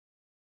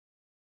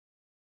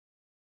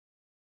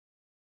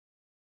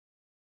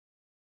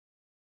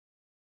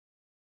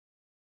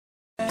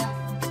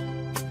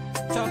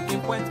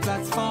Talking Point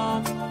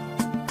platform.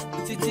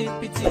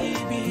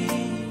 TTPTV.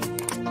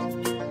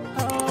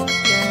 Oh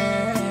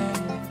yeah.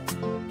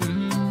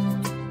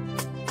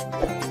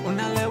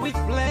 Unale we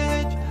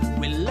pledge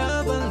with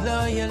love and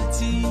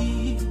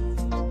loyalty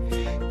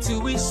to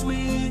we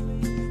sweet,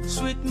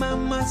 sweet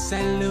mama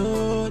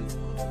salute.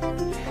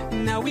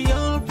 Now we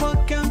all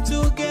come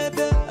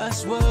together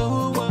as one.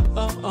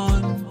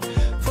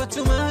 For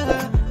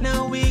tomorrow,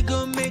 now we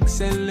go make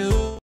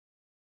salute.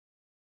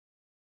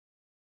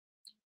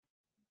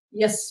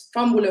 Yes,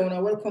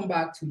 Fambule, welcome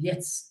back to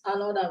yet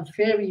another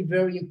very,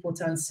 very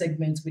important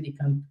segment with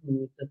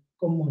the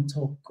Common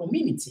Talk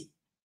community.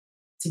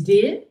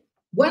 Today,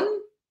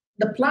 when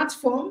the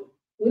platform,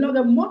 we don't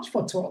get much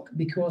for talk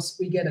because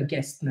we get a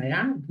guest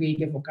now. We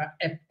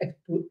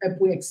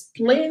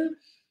explain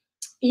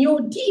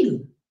your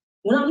deal.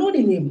 When I know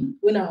the name,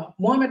 when I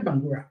Mohamed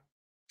Bangura,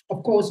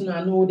 of course, when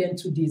I know them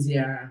to this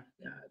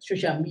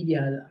social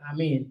media. I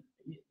mean,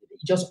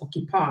 just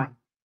occupy.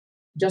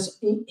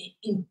 Just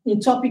in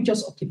topic,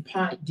 just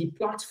occupy the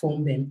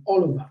platform then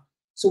all over.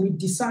 So we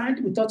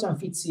thought on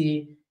fit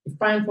say if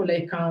fine for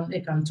they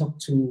can talk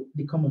to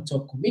the Common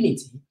Talk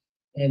community.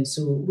 And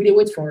so we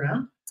wait for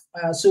her.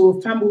 So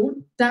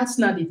Fambu, that's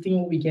not the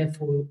thing we get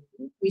for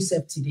we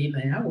set today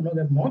now. We not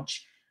get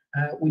much.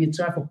 We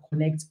try to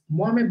connect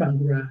Mohamed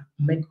Bangura,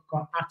 make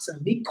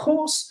accent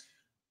because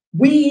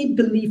we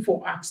believe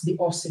for ask the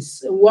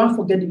horses. We won't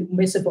forget the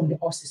message from the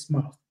horse's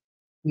mouth.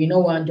 We know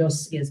one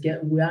just we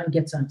are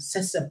getting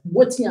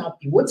waiting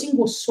happy, waiting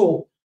go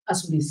so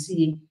as we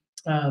see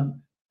a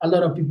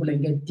lot of people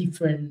and get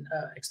different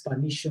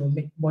explanation.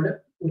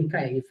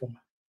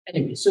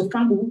 Anyway, so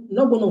Fambu,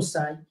 no bonus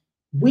side,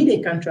 we they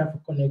can try to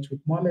connect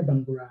with Mohamed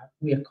Bangura.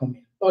 We are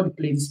coming. All the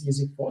play this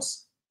music for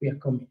us. We are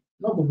coming.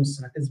 No bonus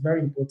side. It's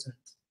very important.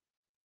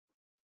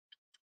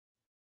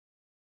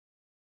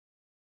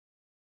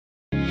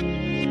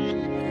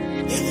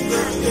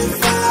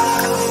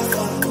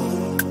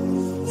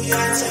 We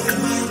are taking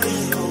my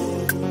way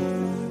home.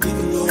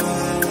 People go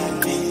out like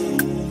me.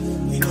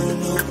 We don't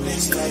know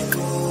place like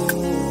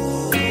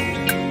home.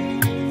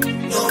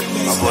 No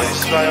place. My boy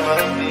is trying my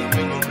thing.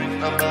 We gon' bring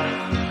number.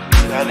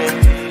 Got them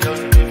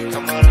don't bring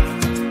camera.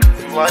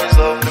 We wise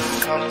up, we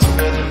come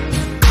together.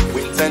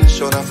 With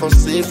tension and for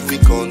safe we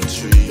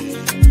country.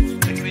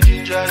 Make we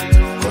ginger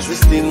it. Cause we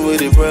still with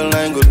the brain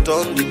line go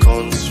down the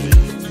country.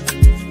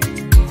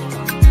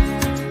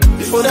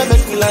 Before they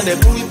make me land, they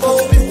put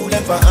people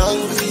never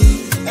angry.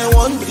 And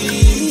one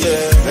be,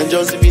 yeah. And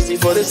just busy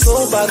for the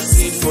soul bad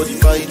seed for the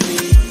fight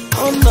me.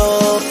 Oh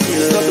no, yeah.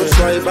 It's not a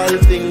tribal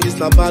thing, it's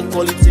not bad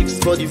politics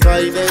for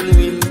divide and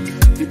win.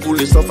 People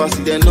they suffer,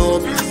 see they no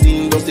be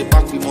seen. Just they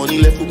pack with money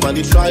left up on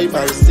the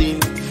tribal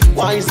scene.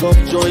 Wise up,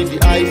 join the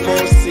I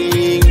for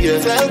sing, yeah.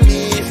 Tell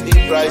me if the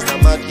price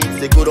and market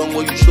they go down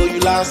where you show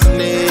you last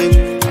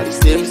name. At the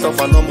same stuff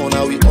and no more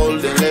now we all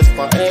the left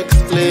for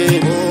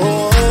explain.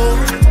 Oh.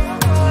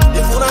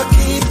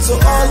 So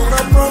all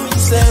una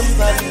promise them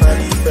that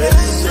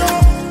manifest.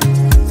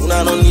 Una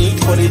no need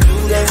for the do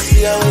them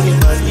see how they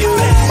man you.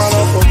 Man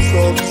up from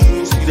some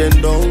truth, see them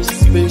down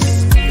space.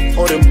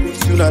 Or them put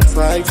you in a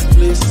tight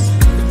place.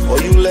 Or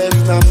you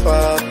left a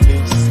far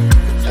place.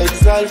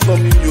 Exile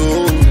from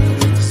your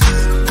place.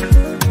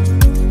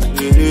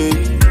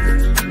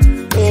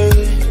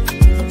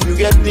 You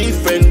get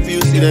different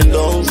views, see them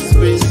down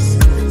space.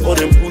 Or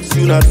them put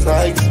you in a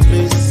tight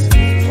place.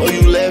 Or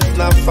you left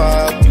a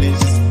far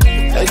place.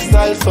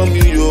 Exile from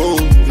your own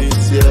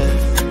place, yeah.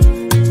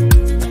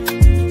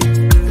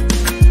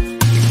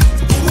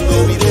 You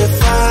know we dey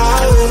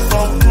far away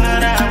from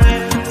home.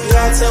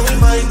 Yeah, tell me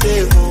my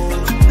day home.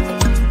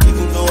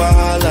 Even though I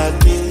holla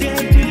day,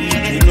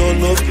 you know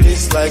no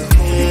place like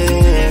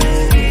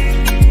home.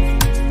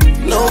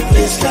 No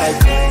place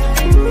like home.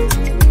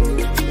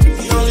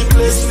 The only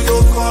place we go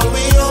call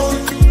we home.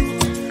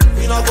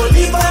 We not go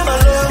leave by my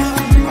love.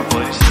 My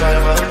body's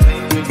trying my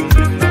thing.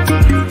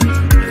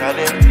 Got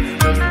it.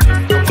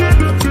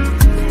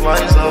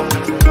 Wise up,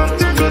 come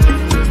together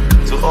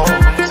to all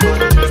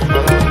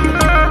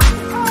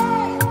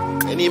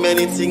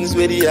many things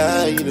where the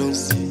eye don't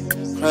see.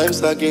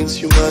 Crimes against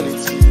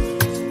humanity.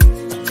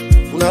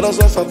 When I don't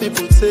suffer,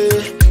 people say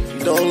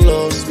we don't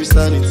lose with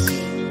sanity.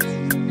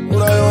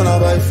 When I wanna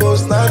buy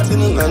force,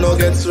 nothing I know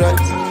gets right.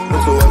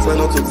 Not to water,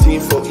 not to team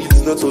for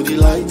it, not to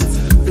delight.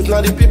 If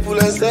not the people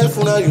and self,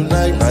 when I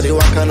unite. Now they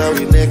walk and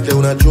we neck, they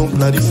wanna jump,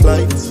 now the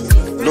flight.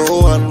 No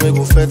one will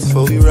go fetch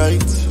for we right.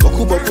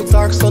 Boku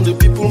tax on the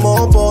people,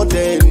 more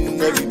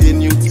burden. Every day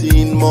new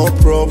thing, more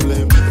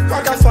problem.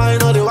 Waka fine,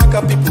 all the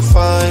waka people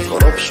fine.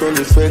 Corruption,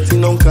 the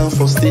fighting don't come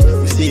for state.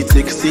 We see it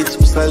take seats,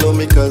 asylum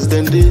makers,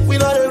 then they. We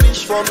not a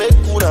rich for make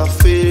una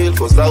fail.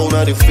 Cause that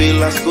una they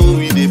fail, and so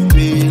we they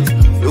pay.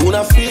 We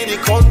wanna free the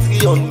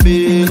country on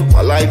bail.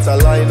 My lights are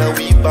line and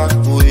we back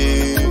to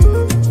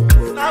hell.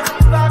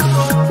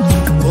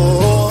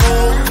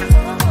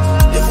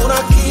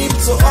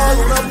 So all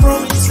una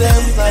promise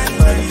them that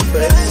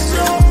manifest.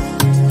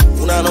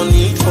 Una no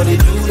need for the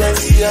do that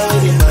see how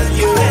they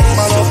manifest.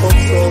 Man up on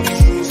top,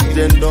 see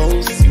them down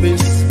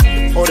space.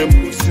 Or them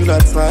put you you in a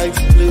tight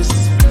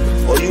place,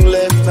 or you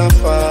left a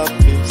far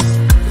place.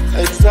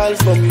 Exile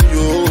from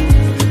your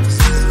place.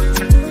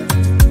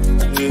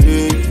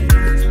 Hey,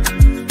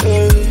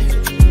 hey.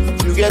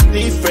 You get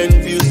different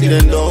views in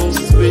a long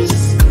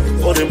space,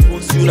 or them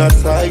put you in a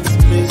tight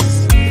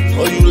place,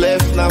 or you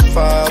left a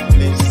far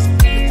place.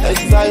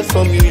 Exile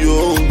from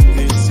your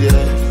place,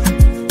 yeah.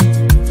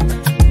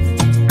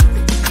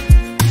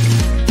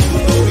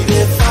 We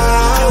get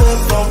far away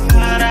from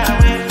home.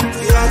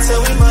 Yeah,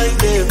 tell me my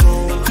day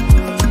home.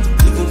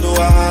 Even though I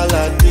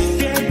holiday,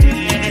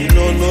 you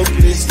know no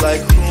place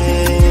like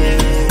home.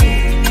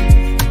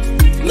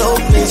 No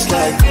place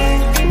like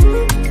home.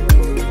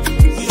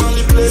 The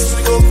only place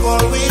we go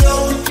call we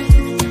own.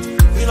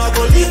 We not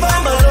go leave on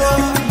my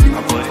own.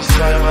 I'm going to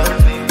try my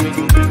thing. We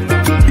go bring my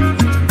money.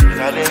 And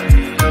I didn't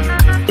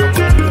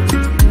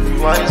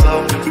wise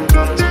up,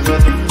 come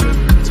together.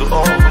 To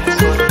all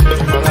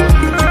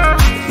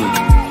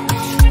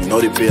you know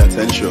they pay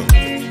attention.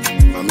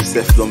 And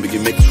myself don't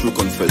begin make true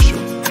confession.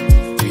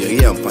 We are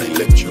here and find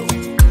lecture.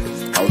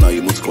 How now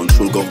you must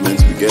control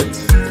government we get.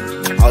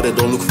 How they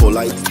don't look for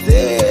light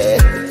there.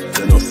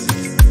 They don't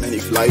see. And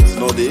if light's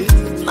not there,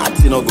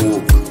 nothing not go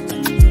up.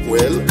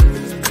 Well,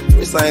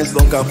 we science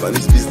don't come for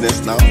this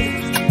business now.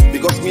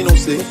 Because me no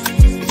say,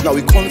 if now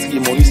we can't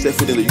get money safe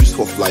within the use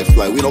of life,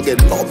 like we don't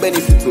get no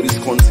benefit to this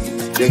country.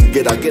 Then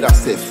get a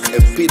safe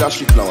and pay that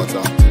shit now at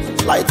all.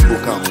 Light will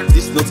come.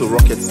 This is not a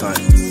rocket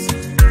science.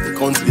 The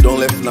country don't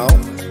left now.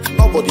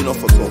 Nobody know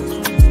for talk.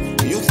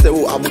 Youth say,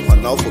 oh, I'm up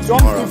now for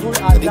tomorrow.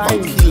 And they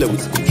can kill them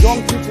with good.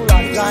 Young people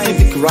are dying.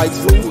 Civic rights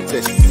for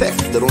protest. Safe,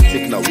 they don't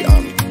take now we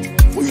army.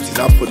 When you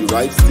turn up for the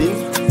right thing,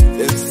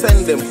 then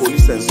send them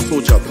police and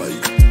soldier by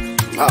you.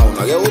 How?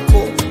 Now get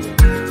okay.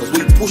 Because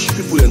we push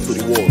people into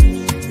the wall.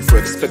 If we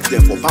expect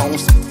them for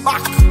bounce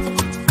back.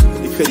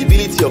 The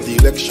credibility of the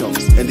elections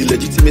and the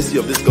legitimacy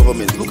of this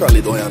government, look at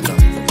Ledoyanda.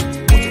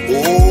 But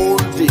all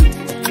day,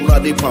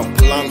 they can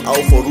plan how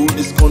for rule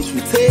this country,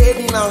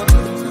 telling now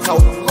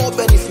without no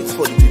benefits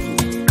for the people.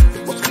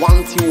 But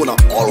one thing we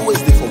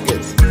always they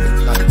forget,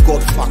 that the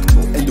God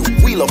factor and the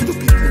will of the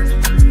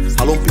people.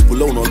 Salon people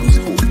don't lose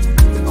hope.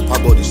 And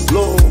God is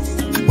slow,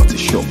 but it's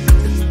sure.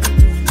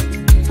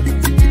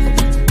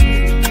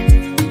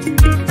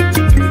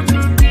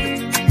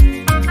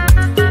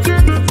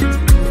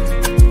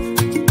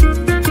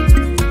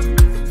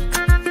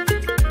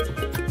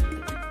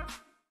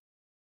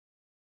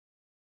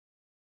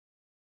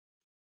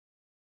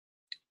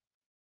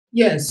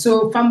 Yes,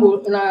 so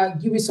Fambo, I'll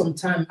give you some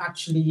time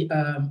actually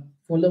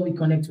for now we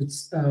connect with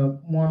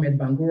Mohamed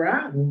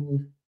Bangura, who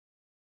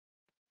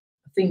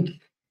I think,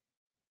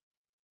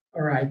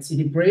 all right, see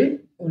the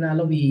break.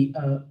 I'll be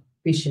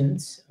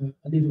patient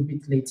a little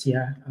bit late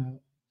here.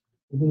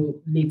 We'll go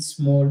late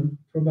small,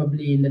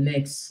 probably in the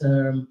next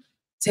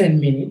 10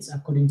 minutes,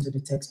 according to the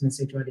text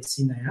message what they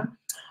see now.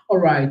 All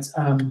right,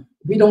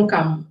 we don't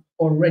come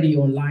already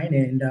online,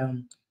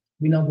 and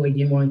we're not going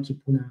to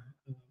keep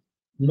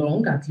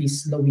long, at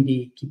least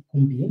they keep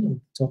coming.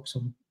 We'll talk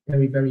some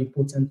very, very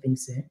important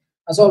things here.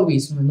 As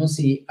always, we not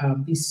say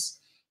this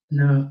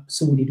now,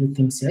 so we do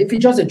things here. If you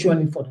just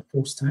joining for the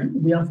first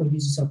time, we have for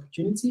this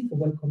opportunity for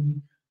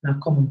welcoming our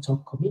Common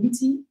Talk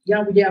community.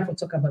 Yeah, we have to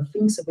talk about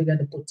things that we got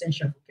the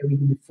potential for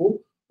Kerigo before.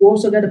 We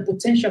also got the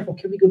potential for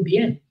Kerigo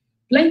beyond.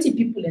 Plenty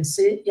people and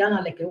say, yeah,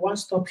 like a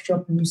one-stop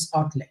shop news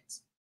outlet,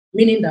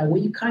 meaning that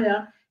when you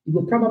kaya, you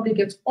will probably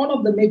get all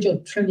of the major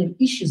trending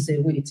issues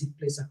there where they take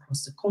place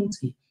across the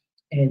country.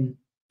 And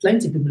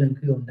plenty of people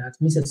agree on that.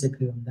 Mrs.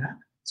 agree on that.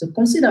 So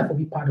consider for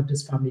be part of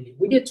this family.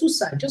 We get two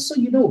sides, just so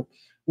you know.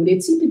 With a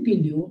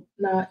TPP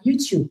now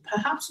YouTube,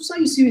 perhaps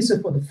you see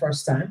yourself for the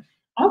first time.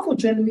 Or for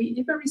January,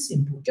 it's very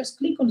simple. Just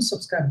click on the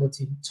subscribe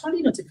button, turn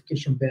the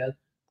notification bell,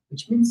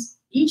 which means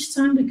each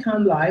time we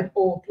come live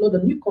or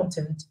upload a new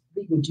content,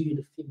 we will do you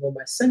the favor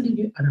by sending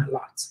you an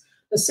alert.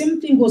 The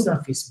same thing goes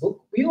on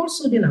Facebook. We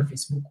also did on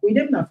Facebook. We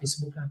did on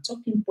Facebook and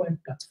Talking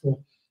Point platform.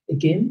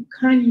 Again,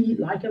 kindly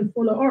like and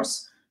follow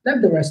us.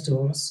 Like the rest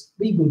of us,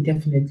 we will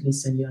definitely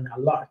send you an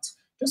alert.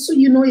 Just so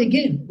you know,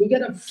 again, we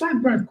get a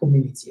vibrant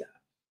community here.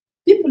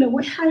 People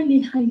are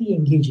highly, highly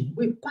engaging.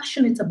 We're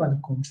passionate about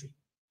the country.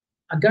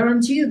 I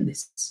guarantee you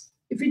this.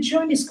 If you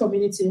join this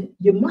community,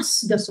 you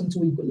must get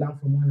something we could learn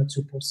from 1 or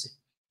 2 persons.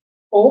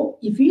 Or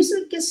if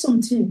you get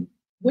something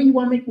where you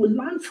want to make we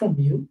learn from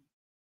you,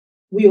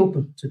 we're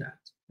open to that.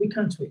 We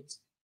can't wait.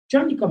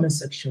 Join the comment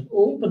section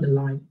or open the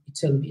line. You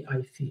tell me how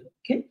you feel,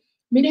 okay?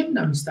 My name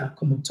is Mr.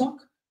 Common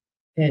Talk.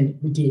 And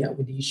we deal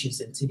with the issues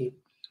today.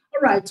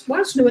 All right,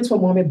 whilst we wait for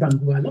Mohamed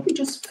Bangura, let me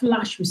just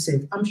flash with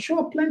say, I'm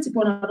sure plenty of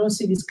people don't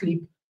see this clip.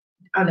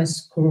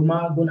 Anas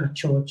Koroma going to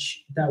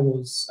church that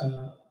was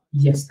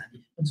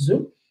yesterday.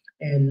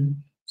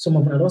 And some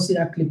of them don't see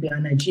that clip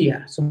in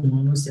Nigeria. Some of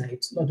them don't see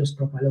it. Not just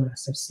properly on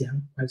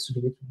acceptation whilst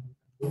we wait for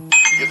Mohamed.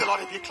 Give the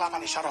Lord a big clap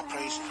and a shout of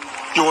praise.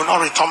 You will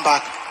not return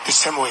back the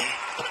same way.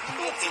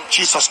 In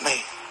Jesus'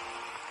 name.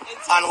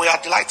 And we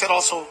are delighted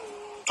also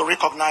to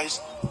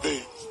recognize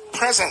the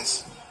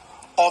presence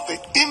of the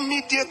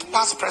immediate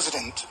past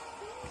president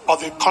of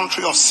the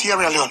country of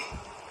Sierra Leone,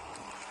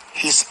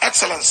 His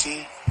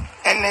Excellency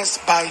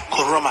Ernest Bai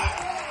Koroma.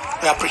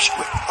 We appreciate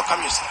it.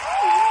 Welcome you, sir.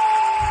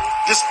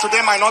 This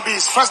today might not be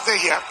his first day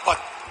here, but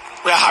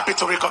we are happy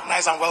to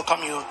recognize and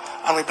welcome you,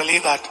 and we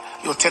believe that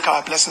you'll take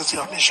our blessings to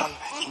your nation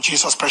in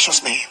Jesus'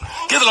 precious name.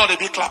 Give the Lord a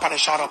big clap and a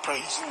shout of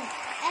praise.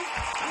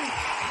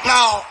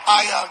 Now,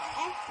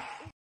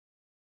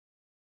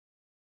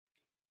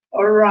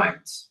 All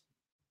right.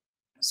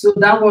 So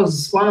that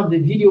was one of the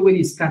video where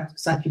it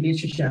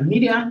circulated social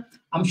media.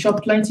 I'm sure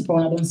plenty people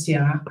don't see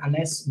her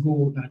unless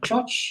go to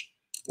church,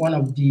 one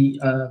of the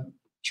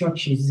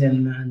churches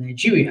in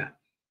Nigeria.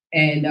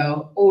 And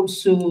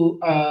also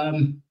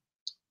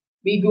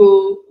we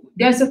go,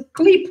 there's a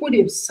clip where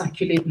they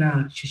circulate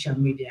now social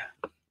media.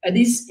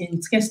 This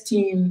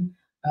interesting,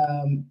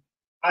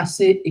 I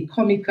say a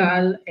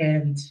comical,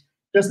 and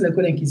just like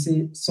what I can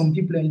say, some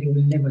people and they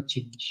will never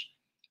change.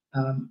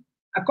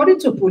 According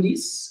to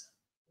police,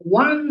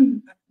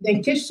 they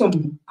catch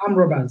some armed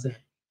robbers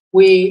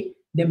where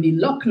they be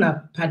locked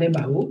up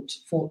Padeba Road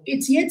for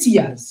 88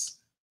 years.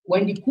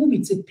 When the coup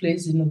took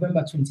place in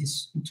November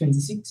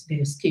 2026, they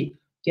escaped.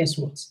 Guess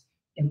what?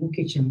 They will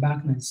catch them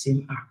back in the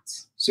same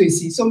act. So you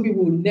see, some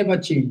people will never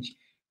change.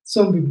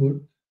 Some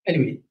people,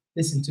 anyway,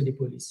 listen to the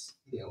police.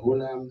 They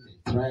hold them,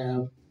 they try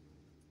them,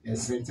 they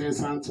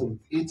sentence them to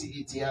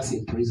 88 years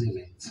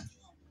imprisonment.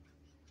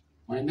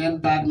 When them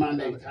bad man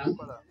they come,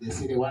 they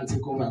say they want to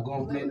take over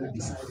government and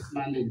decide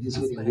man like this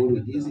way they go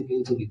release it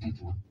into the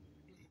people.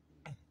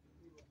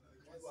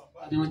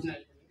 Don't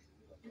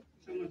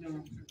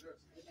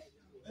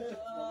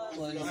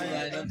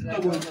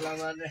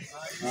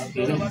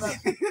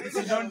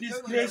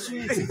disgrace me.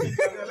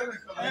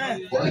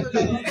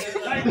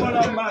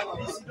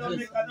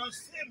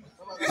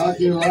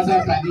 Okay,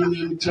 other party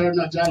name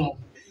Cherno Jalo,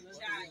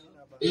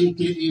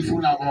 aka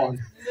Fula Boy.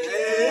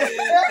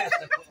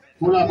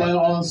 Fula Boy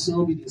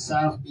also be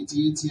served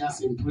 88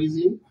 years in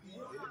prison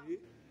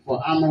for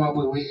armed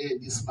robbery way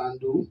this man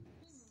do.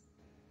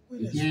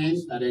 Again,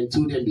 that then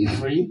two them be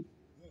free.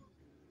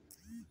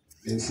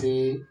 They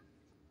say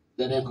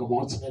that they come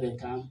out, that they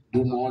can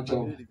do more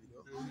job.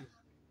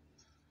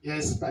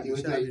 Yes, but you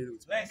like.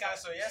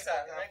 Yes, sir.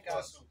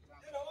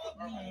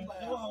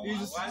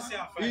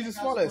 He's the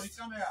smallest.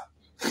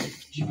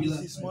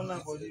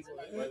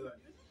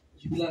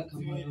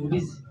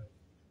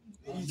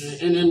 The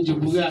NM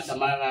Jibula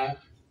Kamara,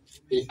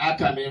 the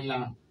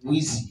Akamena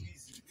Wisi.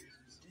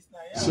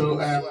 So,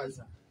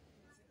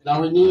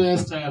 now we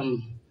newest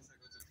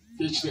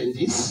feature in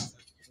this.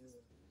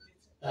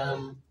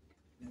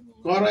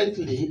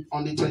 Currently,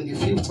 on the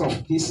 25th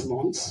of this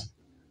month,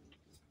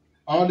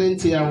 all the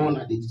tier one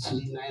at the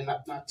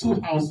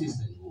 2 houses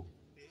they go.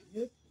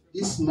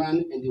 This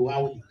man and the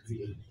one with the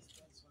green.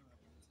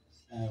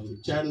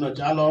 Cherno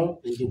Jalo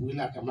and the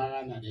Willa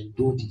Kamara and they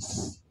do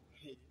this.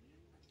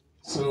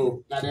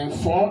 So now then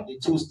 4, the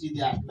 2 still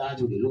there at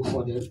large, we look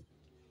for them.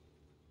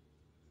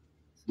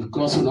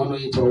 Because we don't know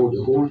it all, they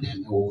hold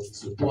them or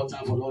support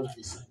them for all that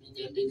is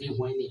them even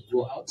when they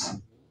go out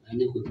and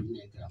they could bring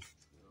them down.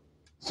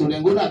 So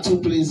they go to 2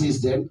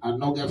 places them and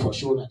not get for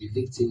sure that the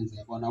victim is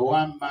there. But now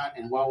 1 man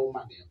and 1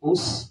 woman they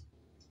host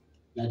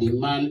that the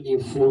man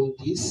informed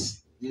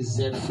this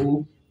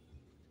Z4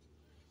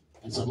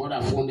 and some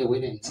other phone they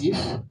went and thief.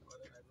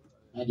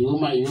 And the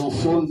woman you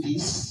phone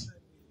this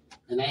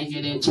and I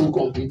get them 2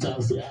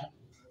 computers there.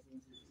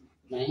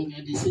 And I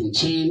get this in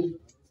chain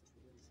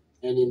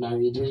and in my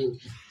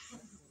drink.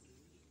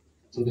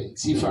 So they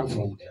thief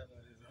from there.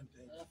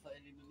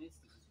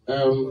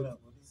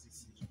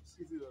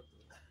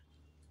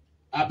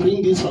 I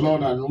bring this for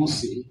Lord and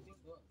Lucy.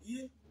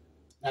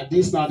 That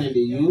this now that they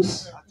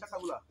use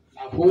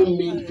a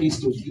homemade piece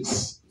to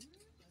this.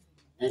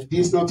 And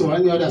this not to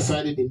any other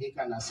side they make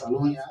an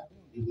salon,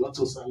 if not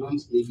to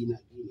salons, maybe in a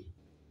Guinea.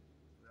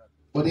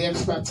 But the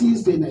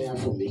expertise they have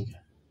for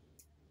maker.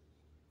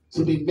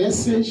 So the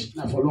message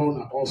now for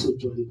Lord also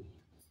join me.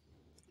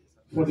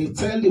 For they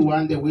tell the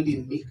one the way they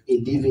make a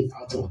living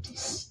out of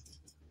this.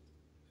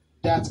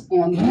 That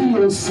on you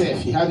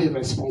yourself, you have a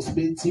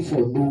responsibility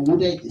for know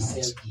whether they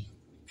sell it.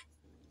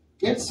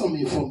 Get some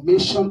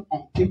information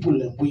on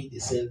people and way they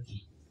sell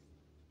it.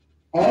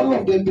 All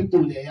of them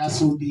people they are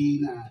so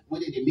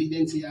whether they make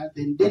them here,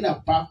 then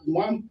about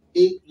one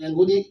and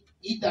go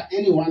either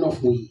any one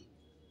of we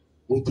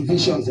with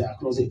divisions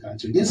across the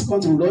country. This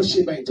country will not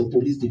shape into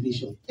police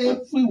division.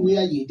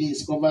 Everywhere you do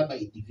is covered by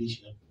a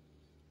division.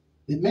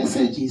 The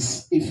message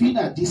is if you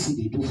know this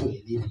they do for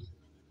a living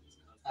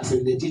as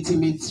a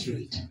legitimate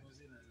trade.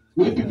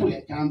 When people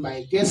can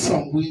buy, get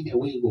some way the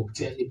way you go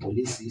tell the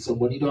police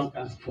somebody don't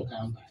come for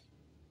can buy.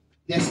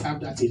 Let's have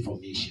that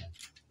information.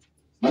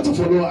 Not to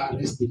follow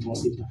arrest the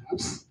person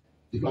perhaps,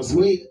 because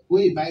we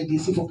buy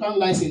this if you can't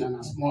license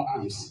and small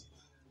arms.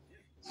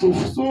 So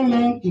for so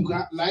long you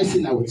got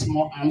license with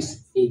small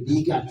arms a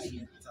bigger.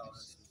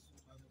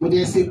 But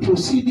there's a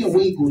procedure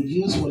where you go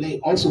use for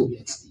like also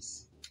gets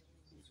this.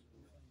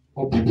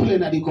 For people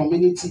in the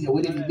community, the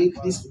way they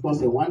make this because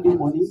they want the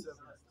money.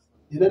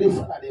 They don't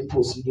follow them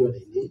procedure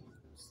they need.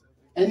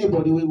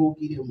 Anybody will go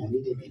give them money,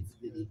 they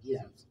give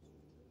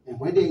them. And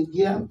when they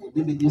gear,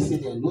 maybe they say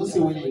they don't say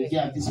when they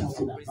gear this one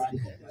to bad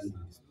effect.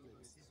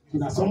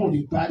 So some of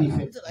the bad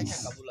effects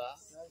is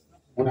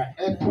when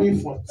I pray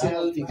for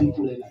tell the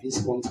people in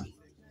this country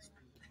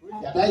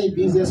that that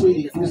business where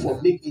they do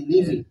for make a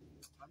living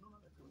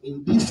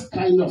in this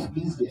kind of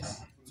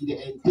business,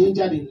 they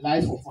endanger the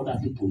life of other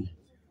people.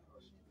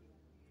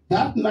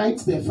 That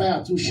night they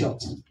fire 2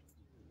 shots.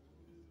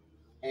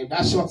 And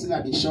that shot in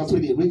at the shot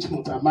where they reach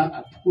Motaman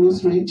at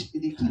close range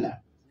in the killer.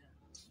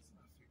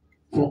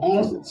 For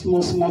all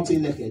small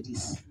things like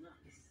this.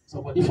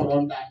 Somebody for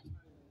don't die.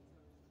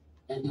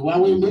 And the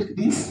one we make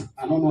this,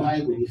 I don't know how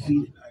it will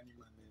feel.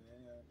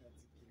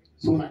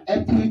 So my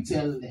every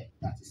tell them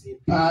that is a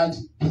bad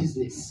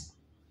business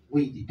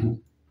way they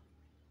do.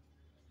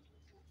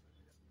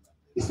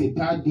 It's a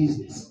bad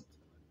business.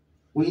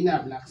 When you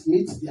have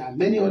blacksmiths, there are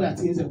many other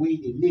things that way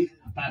they make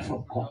apart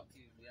from corn.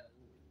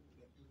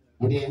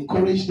 But they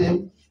encourage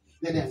them,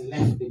 let them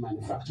left the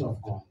manufacture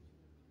of corn.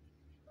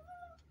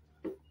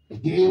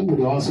 Again,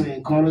 we also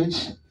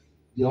encourage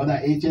the other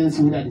agents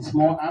who are the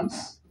small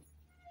arms,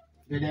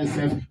 let them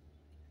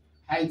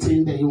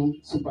self-heighten their own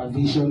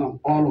supervision on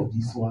all of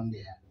this one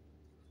there.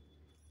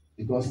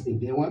 Because if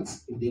they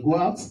go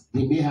out,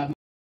 they may have.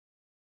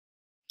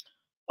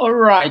 All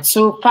right,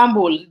 so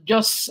Pambol,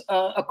 just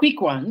a quick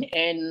one,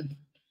 and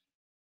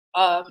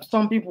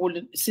some people,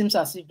 it seems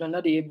as if they're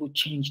not able to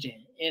change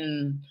them.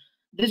 And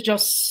this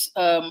just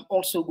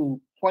also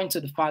will point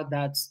to the fact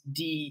that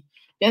the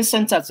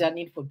centers that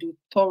need for do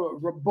thorough,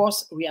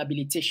 robust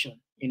rehabilitation,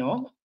 you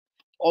know,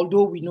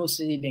 although we know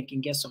say they can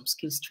get some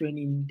skills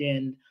training,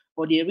 then,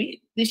 but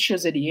this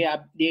shows that the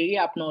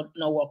rehab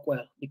not work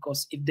well,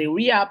 because if the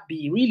rehab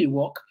really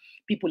work,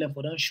 people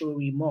for don't show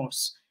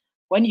remorse.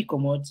 When you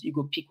come out, you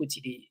go pick what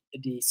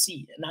they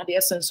see. Now the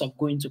essence of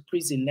going to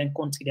prison, then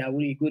country they are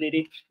really good at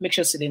it. Make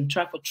sure so they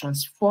try to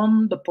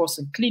transform the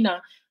person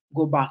cleaner,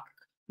 go back,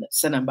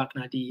 send them back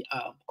to the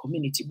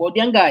community. But the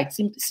young guy, it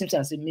seems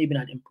as if maybe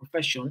not in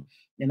profession,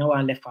 they know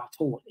one left at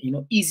all. You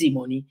know, easy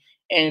money.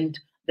 And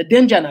the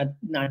danger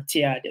not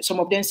here. Some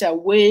of them say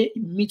way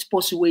meet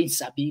post way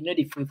sabi, you know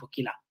they free for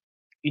killer.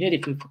 You know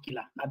they free for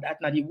killer.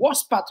 Now the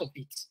worst part of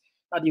it.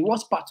 Now the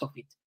worst part of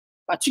it.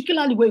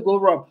 Particularly where you go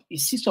rob, you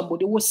see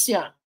somebody who see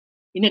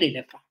you know they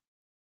left.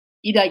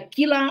 Either a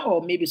killer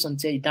or maybe some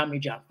say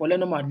damager. For let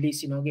them at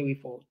least, you know, get away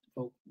for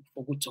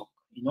good talk.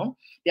 You know,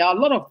 there are a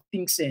lot of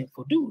things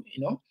for do,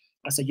 you know,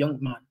 as a young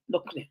man.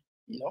 Look there,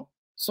 you know.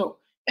 So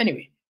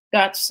anyway,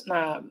 that's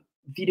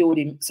video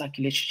in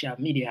circulation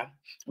media,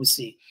 we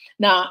see.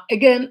 Now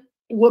again,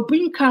 we'll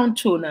bring count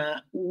to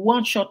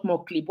one shot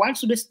more clip. Why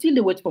should they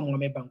still wait for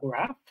Mohamed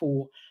Bangura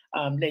for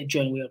let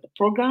join with the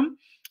program?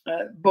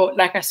 But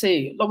like I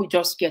say, let me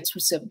just get to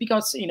say,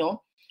 because you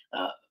know,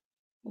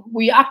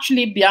 we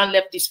actually beyond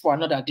left this for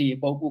another day,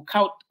 but we'll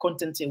count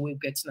content we'll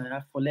get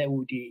now for let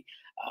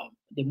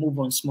they move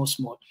on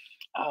small.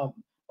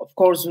 Of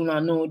course, we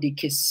know the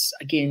case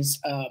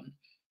against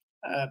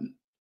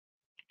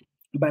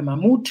by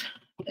Mahmoud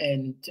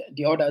and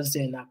the others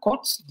in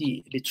court,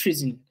 the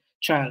treason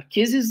trial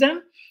cases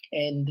them,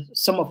 and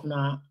some of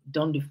them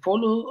don't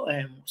follow,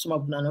 some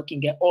of them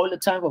can get all the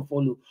time for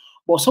follow,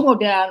 but some of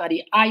them are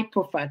the high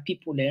profile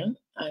people then,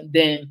 and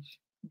then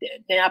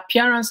their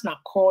appearance in a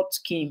court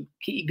can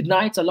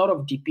ignite a lot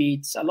of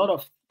debates, a lot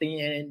of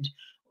things, and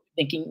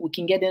we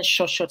can get them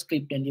short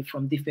clip then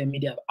from different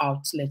media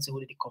outlets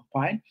already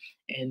compile,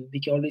 and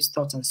we can always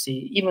start and say,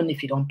 even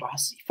if you don't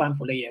pass, fine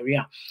for the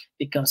area,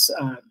 because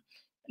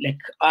like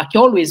I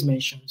can always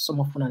mention, some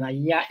of them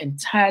are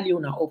entirely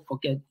on our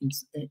forget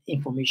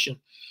information.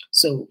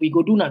 So we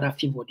go do another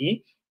favor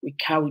day. We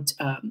count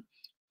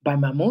by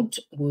Mahmoud.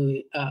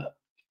 We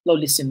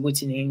listen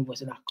waiting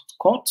was in a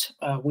court.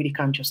 We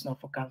can just now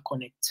can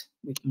connect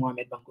with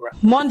Mohamed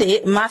Bangura.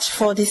 Monday, March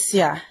 4 this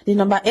year, the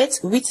number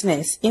 8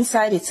 witness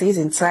inside the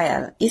treason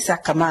trial, Issa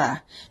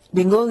Kamara,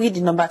 been go read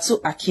the number 2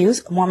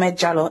 accused, Mohamed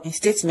Jallo, in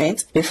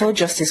statement before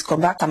Justice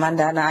Komba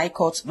Commander in High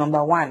Court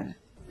number 1.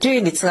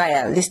 During the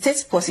trial, the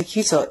state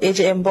prosecutor,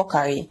 AJM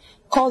Bokari,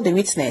 called the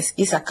witness,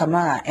 Issa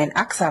Kamara, and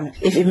asked him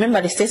if he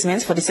remembered the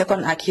statement for the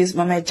second accused,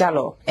 Mohamed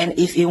Jallo, and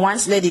if he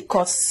once let the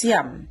court see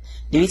him.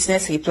 The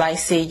witness replied,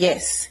 say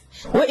yes.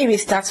 When he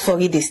starts for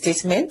read the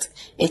statement,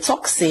 a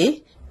talk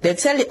say, they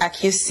tell the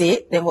accused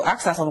say, they will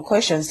ask him some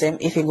questions them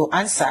if he go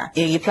answer.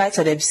 He reply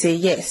to them say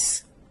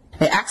yes.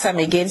 They ask him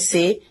again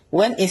say,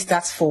 when he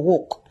starts for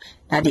work,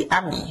 now the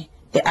army.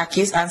 The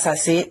accused answer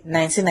say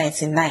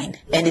 1999,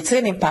 and the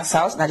training pass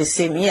out na the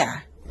same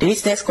year. The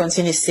witness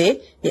continue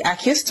say, the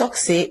accused talk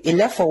say he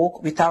left for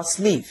work without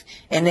leave,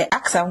 and they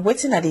ask him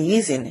waiting at the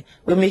reason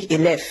we make he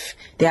left.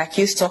 The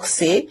accused talk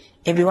say,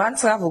 if he want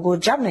travel go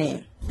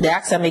Germany. They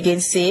ask him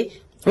again say,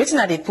 waiting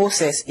at the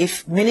process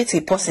if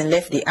military person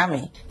left the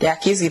army. The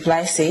accused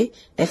reply say,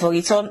 they for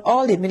return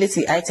all the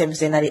military items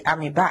then at the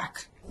army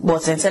back.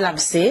 But then tell him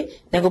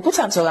say, they go put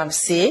him to him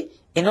say,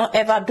 he not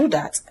ever do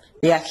that.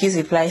 The accused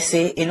reply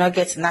say, he not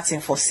get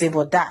nothing for say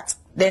but that.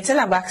 Then tell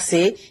him back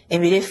say, he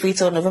made free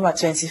till November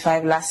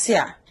 25 last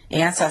year.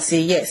 He answer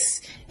say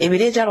yes.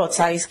 Ebide Jalo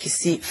Taris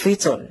Kisi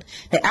Freeton.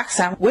 They ask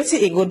him, wait till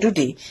he go do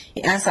the.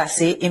 He answer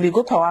say, he be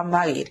go power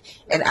married.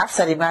 And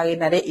after the married,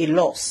 na he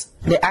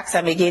lost. They ask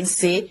him again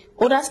say,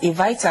 others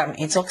invite him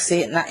and talk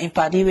say, na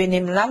impadi we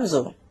name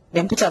Lamzo.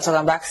 Then put out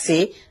on back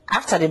say,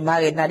 after the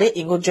married, na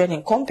he go join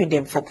in company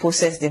them for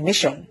process the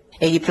mission.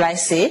 He reply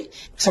say,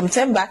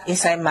 sometime back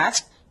inside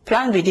March,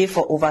 plan be there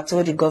for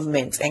overthrow the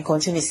government and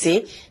continue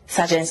say,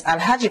 Sergeant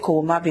Alhaji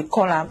Kowoma be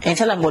call him and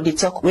tell him about the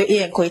talk where he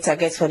and Koita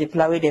gets for the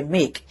plan where they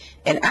make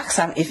and ask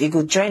him if he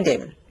could join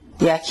them.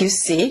 The accused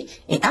say,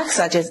 he asked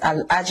Sergeant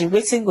Alhaji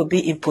waiting will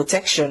be in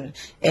protection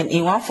and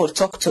he want for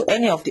talk to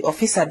any of the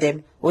officer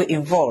them were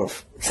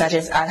involved.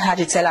 Sergeant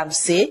Alhaji tell him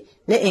say,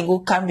 let him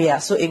go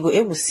Cambia so he go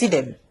able to see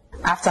them.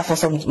 After for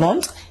some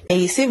months,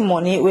 he received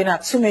money when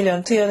at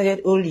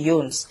 2,300,000 old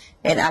loans.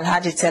 And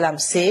Alhaji tell him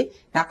say,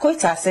 na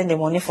Koita send the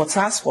money for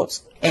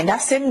transport. And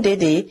that same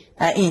day,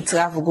 he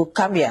travel go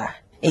Cambia.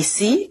 He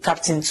see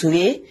Captain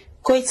Ture,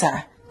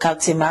 Koita,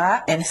 Captain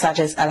Mara, and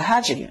Sergeant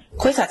Alhaji.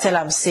 Koita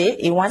tell him say,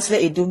 he wants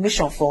to do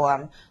mission for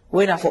him,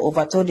 when for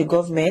overthrow the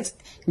government,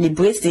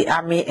 liberate the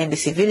army and the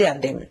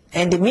civilian them.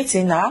 And the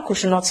meeting now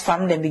could not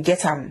farm them be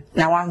get him.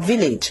 Now one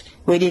village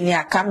where they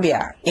near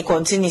Cambia. He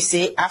continue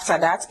say after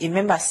that, he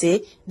remember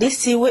say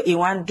this thing what he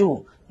want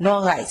do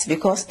not right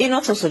because he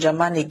not a soldier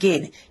man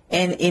again.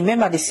 And he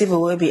remember the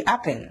civil war be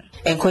happen.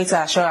 And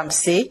Koita assure him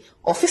say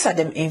officer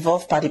them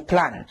involved by the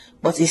plan,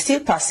 but he still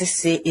persist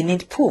say he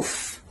need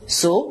proof.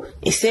 So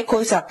he say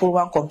Koita pull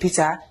one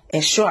computer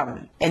and show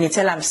him. And he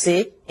tell him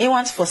say he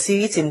wants for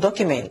see it in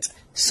document.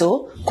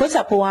 So,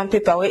 Koita put one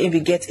paper where he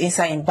be get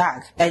inside in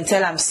bag and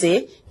tell him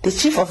say, the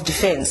Chief of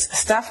Defense,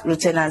 Staff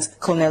Lieutenant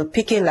Colonel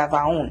Pique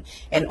Lavaun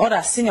and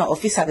other senior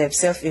officers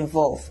themselves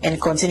involved.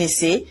 And continue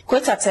say,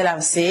 Koita tell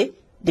him say,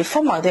 the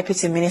former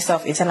Deputy Minister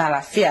of Internal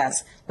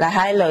Affairs,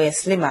 Lahai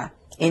Lawrence Lima,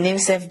 in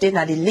himself did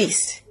not the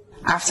list.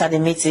 After the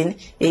meeting,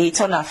 he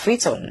returned a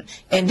Freeton.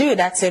 And during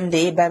that same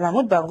day, by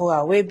Mohamed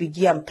Bangura, where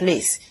began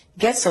place,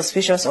 get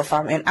suspicious of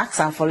him and ask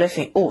him for left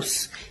in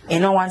house. He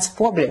no wants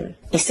problem.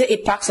 He say he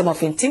pack some of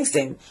his things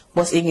them,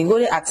 but he can go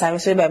there at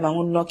times where by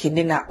Mahmoud knock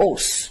in a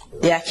house.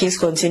 The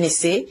accused continue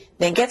say,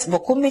 then get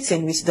Boku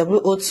meeting with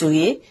W.O.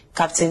 Turi,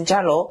 Captain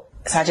Jalo,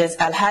 Sergeant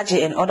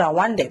Alhaji and other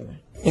one them.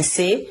 He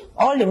say,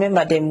 all the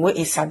member them where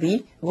in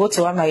Sabi, go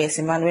to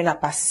Amaresiman when a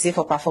passive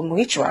for perform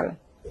ritual.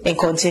 And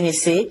continue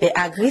say, they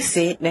agree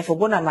say, then for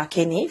Bona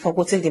Makeni, for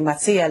go take the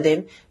material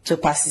them to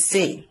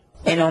passive.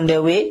 And on the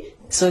way,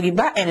 so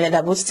Riba and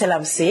Leatherboot tell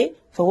him say,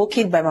 for go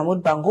killed by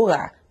Mohamed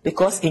Bangura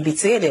because he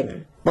betrayed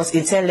them. But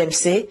he tell them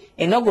say,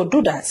 he not go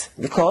do that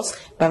because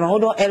by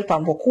Mohamed don't help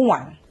him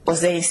Bokuwan.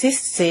 But they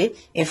insist say,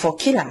 he for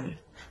kill him.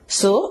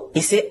 So he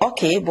say,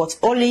 okay, but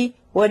only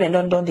when they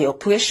don't done the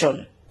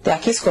operation. The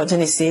accused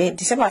continue say,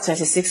 December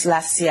 26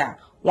 last year,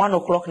 1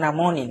 o'clock in the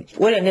morning,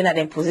 when they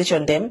then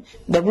position them,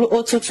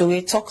 W.O.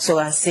 talk to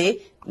and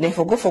say, they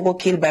for go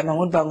kill by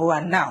Mohamed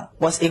Bangura now.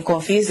 But in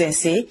confused and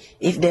say,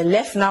 if they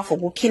left now for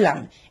go kill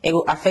him, it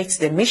will affect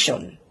the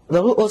mission.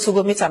 W.O.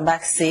 go meet him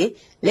back say,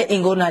 let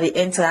him go na the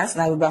entrance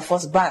na the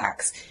first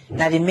barracks,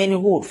 na the main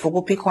road for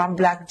go pick one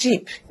black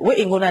jeep. Where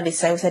him go na the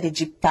side of the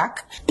jeep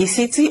park, the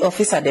city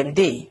officer them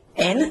day.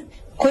 And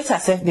Koita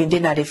herself been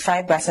there na the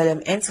 5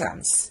 battalion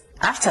entrance.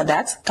 After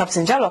that,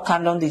 Captain Jalo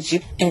come down the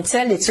jeep and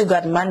tell the 2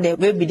 guard man they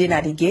will be there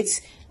at the gates.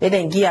 Let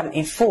them give him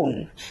a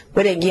phone.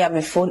 When they give him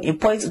a phone, he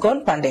points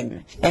gun pan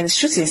them and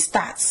shooting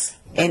starts.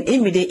 And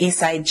immediately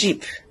inside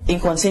jeep, he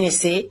continue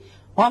say,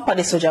 one part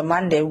the soldier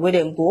man there where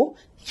them go,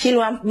 kill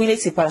one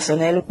military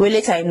personnel. We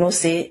later I know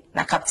say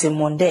na Captain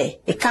Monde.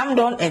 He come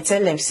down and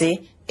tell them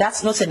say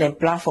that's not them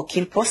plan for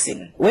kill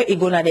person. Where he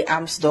go na the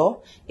arms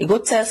door, he go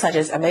tell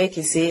Sergeant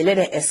American say let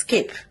them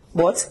escape,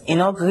 but he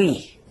not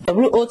agree.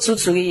 W.O.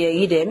 to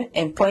read them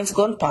and point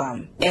gun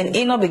palm. And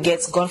he not be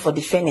gets gun for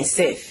defend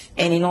himself.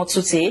 And he not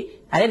to say,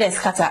 and let them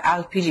scatter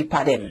RPG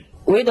pa them.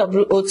 Where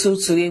W.O.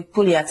 to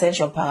pull the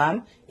attention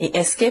palm, he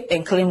escape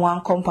and claim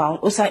one compound,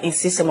 also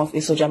insist some of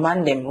his soldier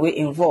man them were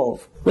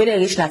involved. Where they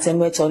reach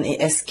Natemweton, he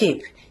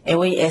escape. And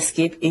when he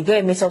escape, he go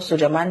and meet up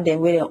soldier man them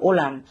where they hold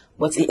him,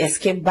 but he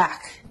escape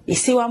back. He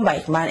see one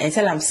bike man and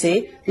tell him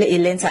say, let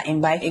he enter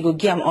in bike, he go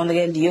give him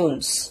 100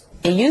 leons.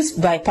 He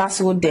used bypass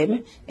road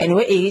them, and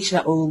when he reached the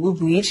Urugu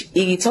bridge,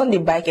 he returned the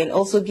bike and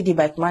also give the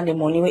bike man the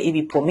money where he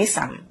be promise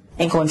him.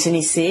 And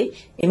continue say,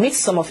 he meets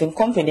some of him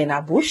company in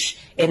a bush,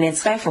 and then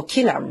try for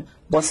kill him,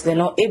 but they're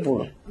not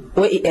able.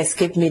 When he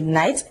escaped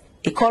midnight,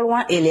 he called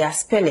one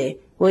Elias Pele,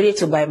 ready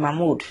to buy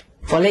Mahmoud,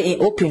 for let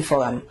him open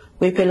for him.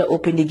 When Pele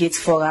open the gates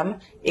for him,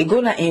 he go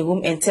na in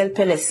room and tell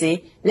Pele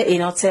say, let him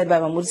not tell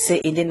by Mahmoud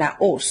say he did a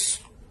house.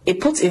 He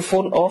put his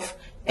phone off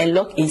and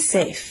lock him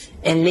safe,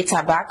 and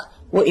later back,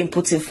 when he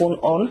put his phone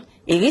on,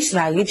 he reached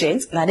na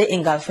regent, na the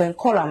girlfriend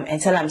call him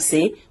and tell him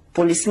say,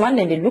 policeman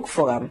then they look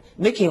for him,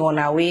 make him run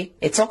away.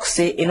 He talk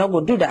say, he not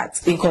go do that.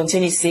 He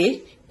continue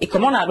say, he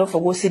come on out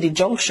for go see the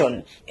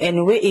junction,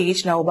 and when he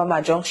reach na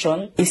Obama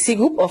junction, he see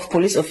group of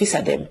police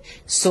officer them.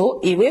 So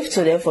he wave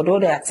to them for all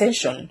their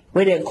attention.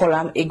 When they call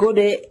him, he go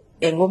there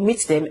and go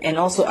meet them and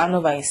also hand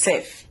over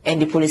himself.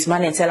 And the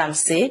policeman and tell him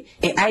say,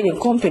 and I the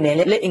company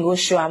let him go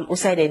show him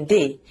outside the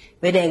day.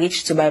 When they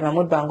reach to by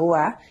Mohamed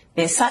Bangura,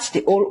 then search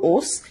the old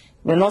house.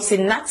 We not see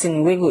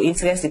nothing we go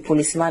interest the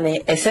policeman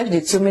except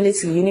the 2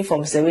 military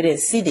uniforms that we then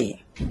see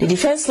there. The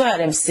defense lawyer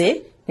them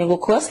say they go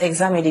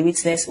cross-examine the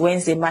witness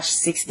Wednesday, March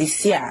 6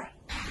 this year.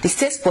 The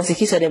state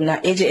prosecutor them na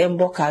AJM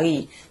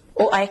Bokari,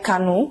 OI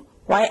Kanu,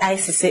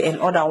 YICC and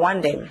other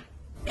one them.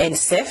 And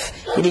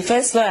SEF, the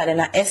defense lawyer them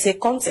na S.A.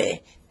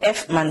 Conte,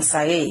 F.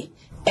 Mansare,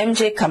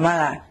 MJ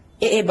Kamara,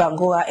 A.A.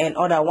 Bangura and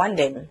other one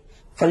them.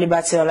 For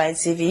Liberty Online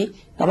TV,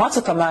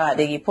 Namato Kamara,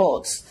 the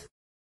reports.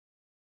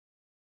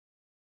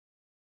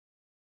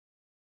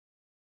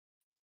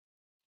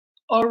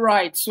 All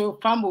right, so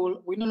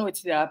Famble, we don't know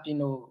what's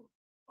happening.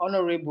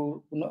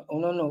 Honorable, we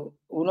don't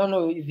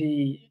know if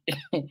he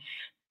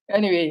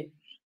anyway.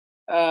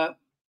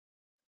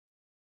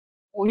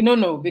 We don't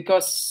know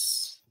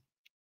because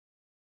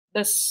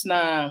this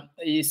now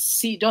is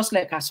see just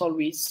like as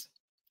always,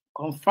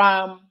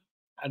 confirm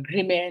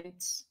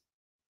agreements,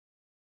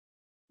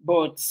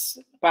 but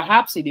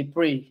perhaps if they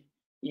pray,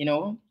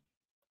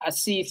 I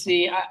see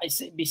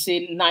be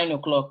say 9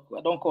 o'clock.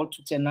 I don't call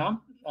to 10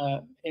 now.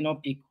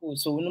 Pick.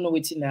 So we don't know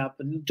what's in there,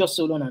 but just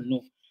so long and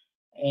know.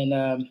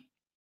 And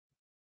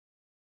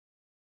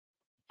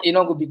it's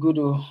not gonna be good,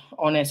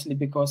 honestly,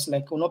 because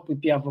like we're not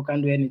prepared for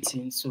can do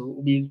anything. So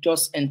we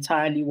just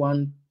entirely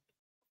want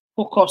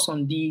focus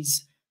on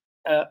these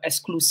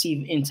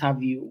exclusive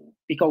interview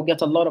because we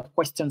get a lot of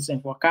questions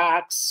and for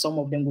asked. Some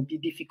of them will be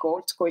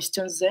difficult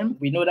questions. Them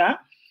we know that.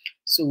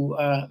 So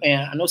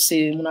I know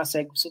say Muna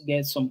said also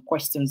get some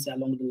questions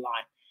along the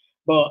line,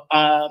 but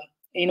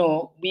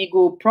we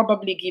go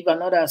probably give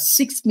another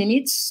 6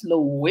 minutes. No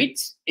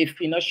wait if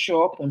we not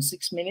show up on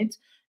 6 minutes.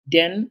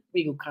 Then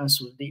we go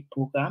cancel the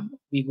program.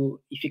 We go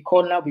if you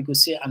call now, we go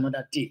say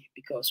another day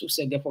because we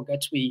said they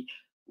forget we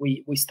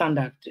stand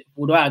at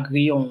we don't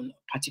agree on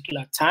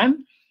particular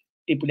time.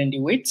 People in the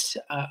wait.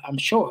 I'm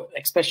sure,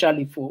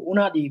 especially for one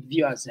of the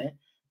viewers.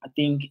 I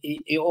think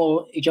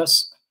it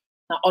just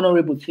an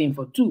honorable thing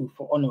for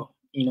honor.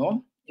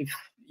 If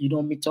you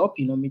don't meet up,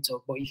 you don't meet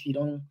up. But if you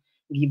don't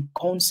give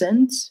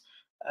consent,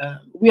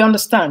 we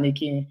understand.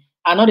 Okay,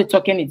 I know they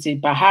talk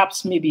anything.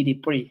 Perhaps maybe they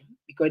pray.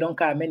 Because I don't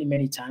care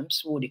many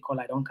times. What they call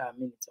I don't care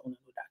minutes. I don't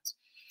know that.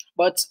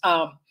 But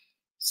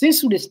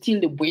since we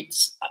still the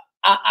weights,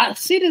 I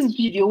see this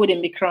video with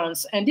the make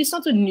rounds, and this is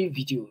not a new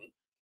video.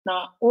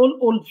 Now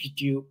old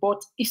video,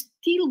 but it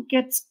still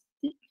gets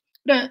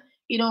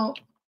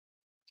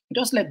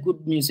just like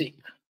good music.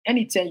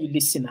 Anytime you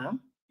listen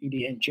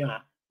you enjoy.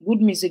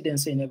 Good music then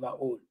say never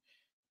old.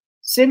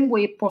 Same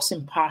way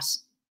person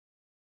pass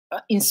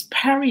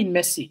inspiring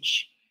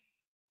message.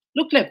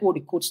 Look like all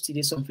the quotes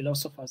today, some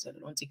philosophers that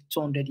don't take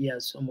 200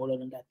 years or more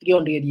than that,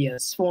 300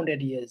 years,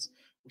 400 years,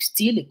 we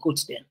still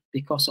quote them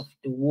because of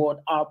the word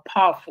are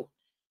powerful.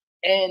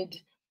 And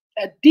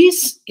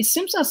this, it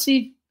seems as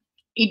if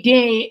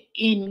it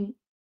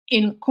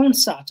in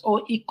concert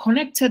or it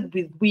connected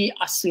with we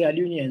as Sierra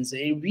Leoneans.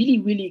 It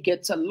really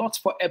gets a lot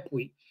for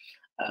Epwe.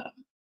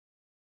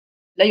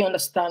 Let you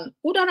understand,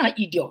 who are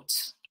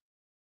idiots?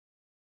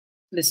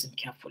 Listen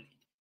carefully.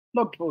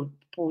 Lord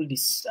pull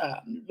this,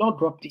 Lord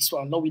drop this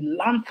one. Lord, we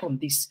learn from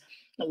this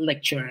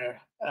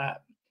lecture.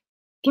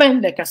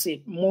 Plain, like I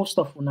said, most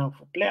of them now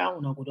for player,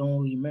 we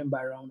don't remember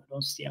around, I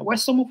don't see it. Well,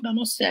 some of them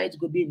don't say it's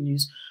going to be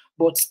news,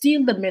 but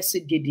still the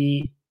message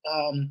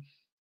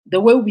the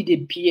way we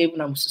did behave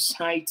in our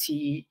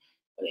society,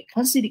 I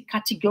can see the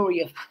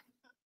category of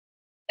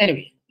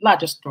anyway,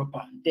 let's just drop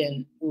on,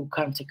 then we'll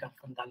come take up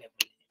from that level.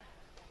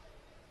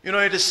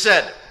 It is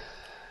said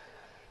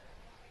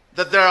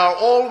that there are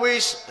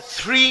always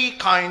 3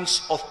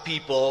 kinds of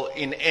people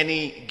in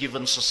any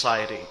given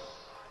society.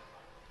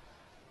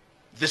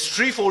 This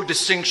threefold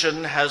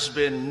distinction has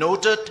been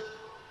noted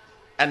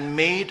and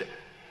made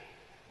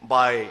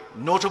by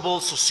notable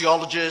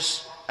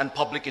sociologists and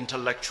public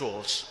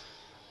intellectuals.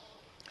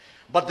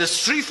 But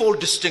this threefold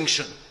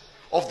distinction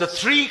of the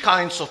 3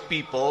 kinds of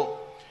people,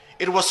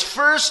 it was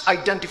first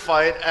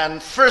identified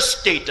and first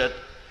stated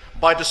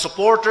by the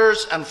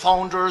supporters and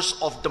founders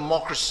of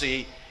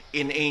democracy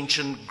in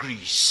ancient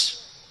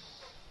Greece.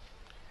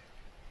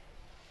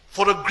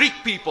 For the Greek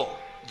people,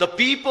 the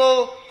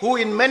people who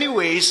in many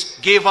ways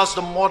gave us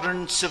the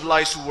modern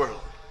civilized world,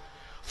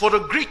 for the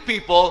Greek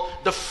people,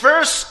 the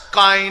first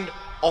kind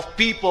of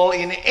people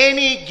in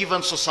any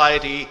given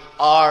society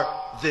are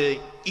the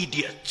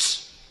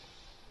idiots.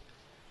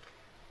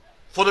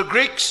 For the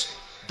Greeks,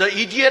 the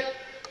idiot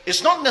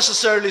is not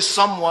necessarily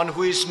someone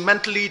who is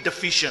mentally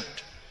deficient.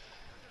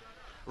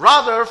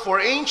 Rather, for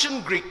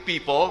ancient Greek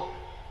people,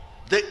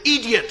 the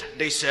idiot,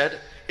 they said,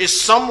 is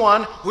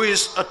someone who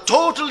is a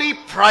totally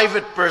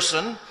private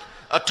person,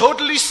 a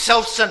totally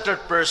self-centered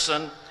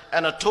person,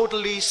 and a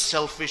totally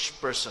selfish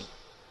person.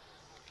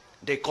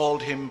 They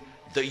called him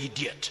the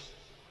idiot.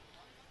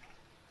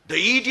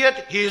 The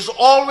idiot, he is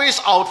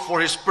always out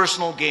for his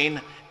personal gain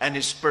and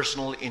his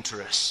personal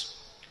interests.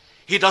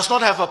 He does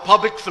not have a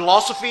public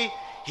philosophy.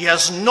 He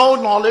has no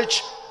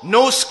knowledge,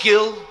 no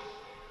skill,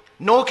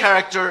 no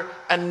character,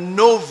 and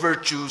no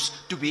virtues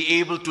to be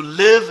able to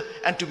live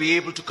and to be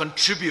able to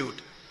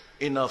contribute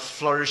in a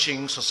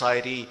flourishing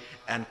society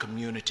and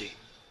community.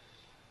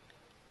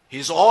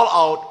 He's all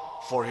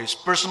out for his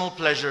personal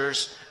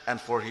pleasures and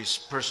for his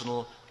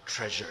personal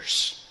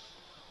treasures.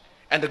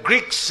 And the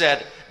Greeks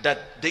said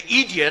that the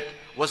idiot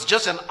was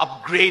just an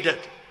upgraded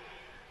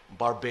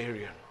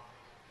barbarian.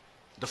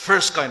 The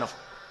first kind of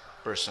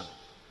person,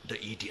 the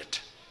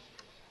idiot.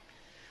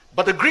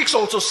 But the Greeks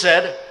also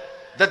said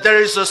that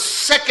there is a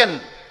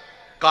second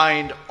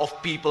kind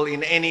of people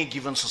in any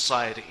given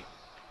society.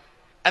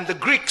 And the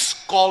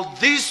Greeks called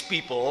these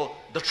people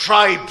the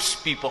tribes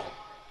people.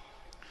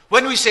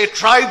 When we say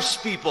tribes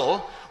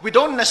people, we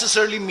don't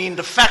necessarily mean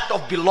the fact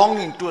of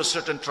belonging to a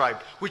certain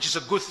tribe, which is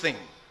a good thing.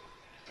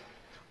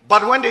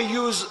 But when they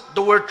use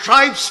the word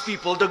tribes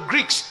people, the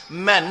Greeks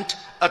meant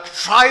a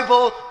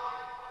tribal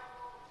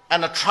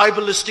and a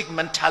tribalistic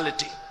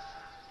mentality.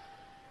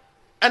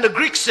 And the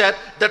Greeks said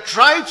that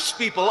tribes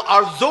people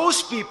are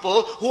those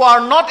people who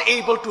are not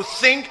able to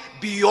think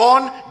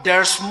beyond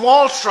their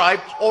small tribe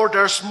or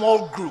their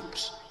small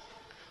groups.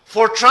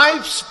 For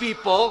tribes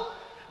people,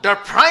 their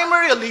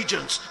primary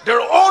allegiance, their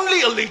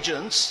only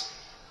allegiance,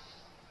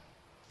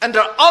 and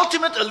their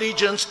ultimate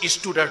allegiance is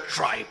to their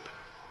tribe.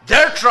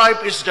 Their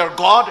tribe is their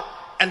God,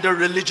 and their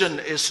religion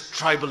is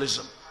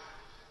tribalism.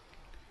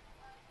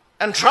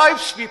 And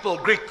tribes people,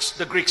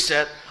 the Greeks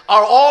said,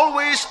 are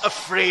always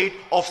afraid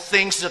of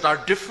things that are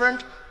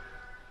different,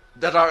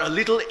 that are a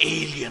little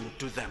alien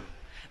to them.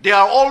 They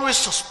are always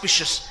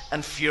suspicious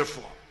and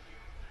fearful.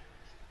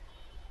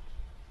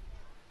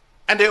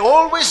 And they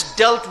always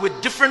dealt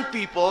with different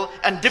people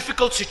and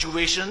difficult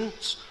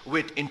situations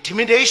with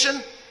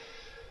intimidation,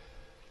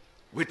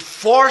 with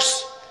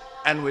force,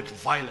 and with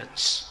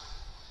violence.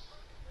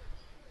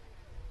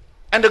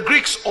 And the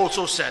Greeks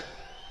also said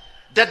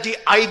that the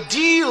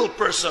ideal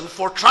person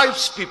for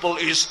tribes people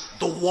is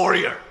the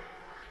warrior,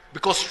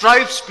 because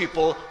tribes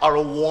people are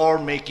a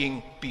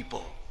war-making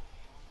people.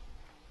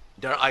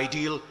 Their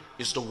ideal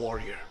is the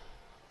warrior.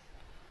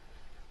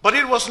 But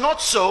it was not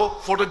so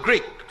for the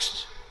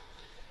Greeks.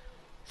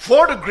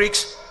 For the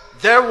Greeks,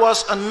 there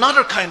was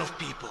another kind of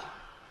people,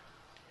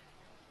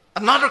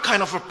 another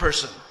kind of a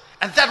person,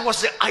 and that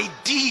was the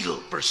ideal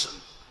person.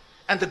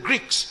 And the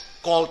Greeks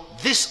called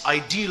this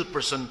ideal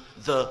person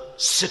the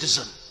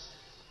citizen.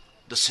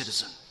 The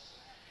citizen.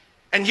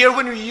 And here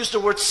when we use the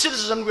word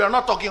citizen, we are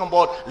not talking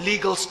about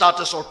legal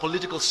status or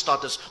political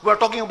status. We are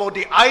talking about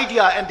the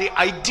idea and the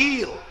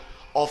ideal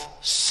of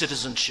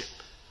citizenship.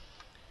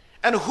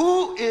 And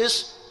who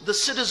is the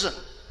citizen?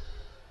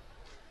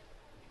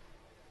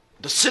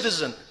 The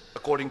citizen,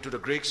 according to the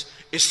Greeks,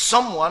 is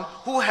someone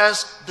who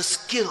has the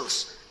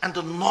skills and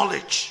the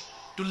knowledge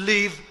to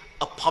live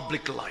a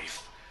public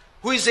life,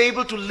 who is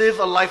able to live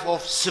a life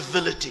of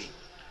civility.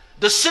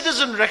 The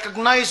citizen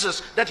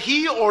recognizes that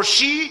he or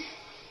she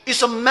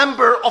is a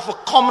member of a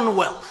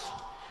commonwealth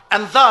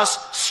and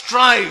thus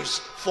strives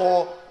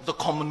for the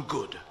common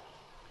good.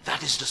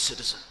 That is the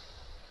citizen.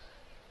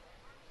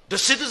 The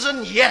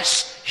citizen,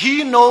 yes,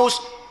 he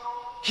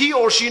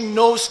or she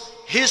knows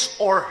his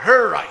or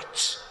her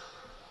rights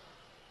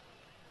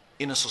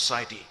in a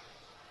society.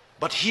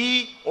 But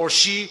he or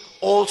she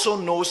also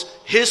knows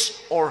his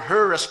or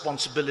her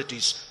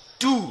responsibilities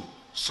to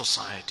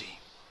society.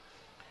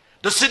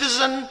 The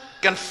citizen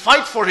can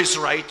fight for his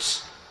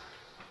rights,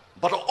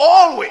 but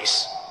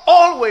always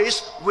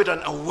with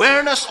an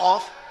awareness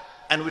of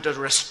and with a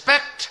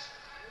respect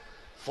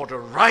for the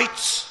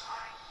rights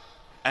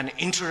and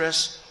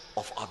interests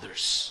of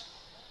others,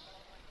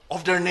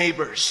 of their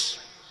neighbors,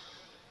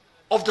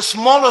 of the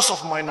smallest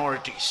of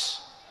minorities,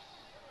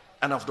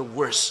 and of the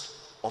worst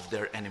of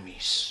their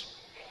enemies.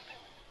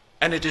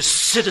 And it is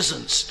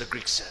citizens, the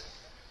Greeks said,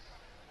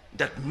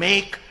 that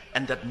make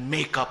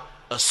up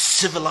a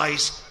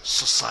civilized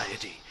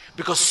society.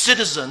 Because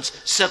citizens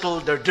settle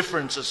their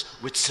differences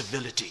with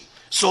civility.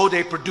 So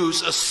they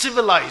produce a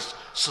civilized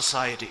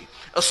society.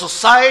 A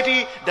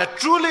society that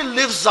truly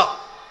lives up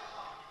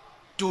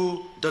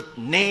to the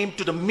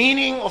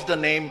meaning of the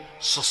name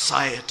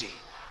society.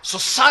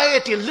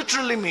 Society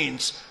literally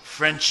means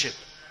friendship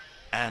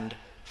and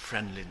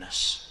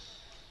friendliness.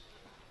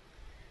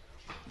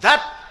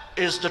 That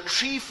is the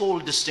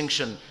threefold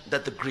distinction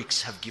that the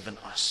Greeks have given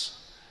us.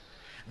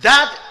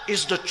 That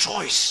is the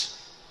choice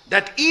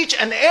that each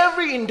and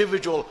every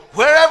individual,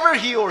 wherever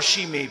he or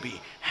she may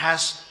be,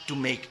 has to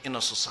make in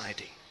a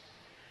society.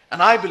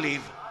 And I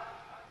believe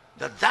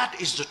that that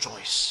is the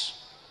choice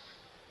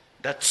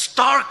that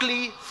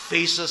starkly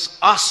faces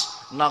us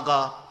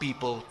Naga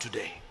people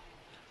today.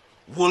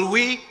 Will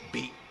we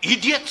be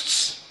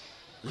idiots,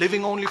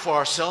 living only for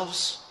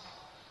ourselves?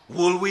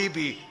 Will we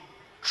be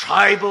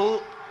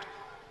tribalistic,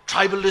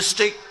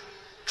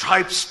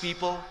 tribes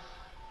people,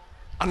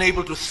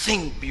 unable to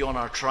think beyond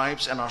our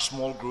tribes and our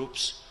small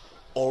groups?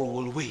 Or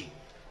will we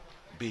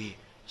be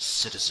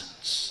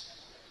citizens?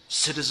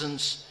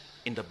 Citizens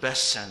in the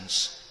best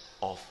sense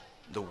of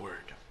the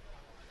word.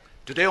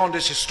 Today, on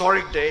this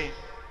historic day,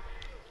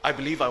 I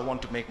believe I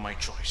want to make my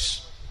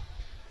choice.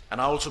 And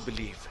I also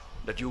believe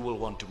that you will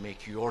want to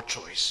make your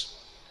choice.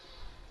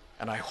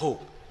 And I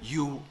hope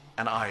you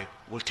and I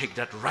will take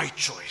that right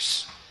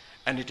choice.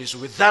 And it is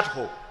with that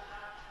hope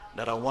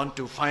that I want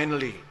to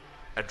finally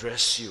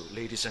address you,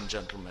 ladies and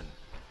gentlemen,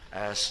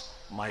 as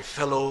my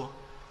fellow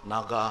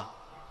Naga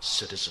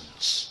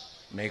citizens.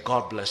 May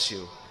God bless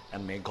you,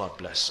 and may God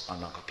bless our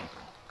Naga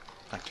people.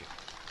 Thank you.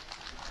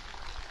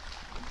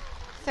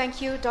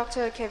 Thank you,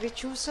 Dr.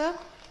 Kevichusa.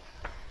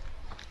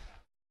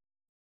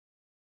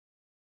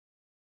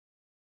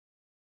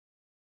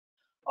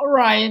 All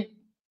right,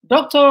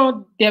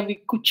 Dr.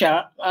 David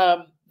Kucha,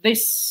 I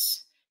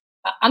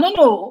don't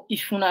know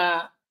if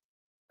I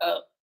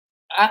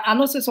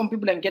know some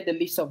people can get the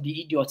list of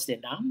the idiots there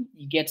now.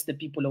 You get the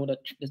people or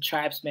the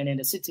tribesmen and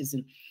the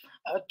citizens.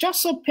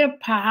 Just so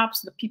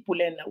perhaps the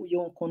people in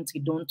your country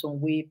don't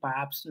way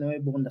perhaps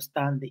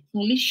understand the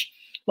English,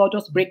 or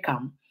just break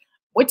them.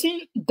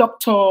 Waiting,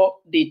 Doctor,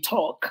 they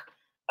talk.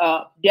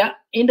 They are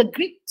in the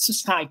Greek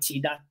society.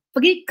 That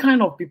three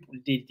kind of people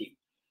did it.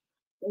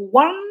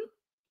 One,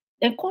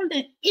 they call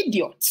them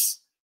idiots.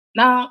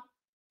 Now,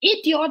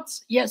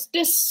 idiots, yes,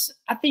 this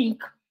I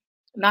think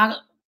now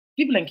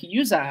people can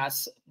use that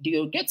as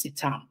they'll get the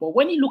term. But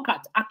when you look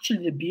at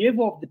actually the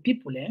behavior of the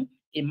people in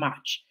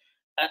March,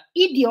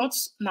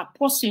 idiots na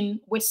person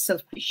where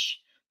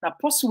selfish, na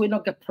person where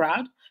not get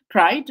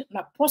pride,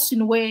 na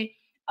person where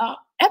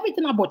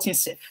everything about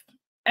himself,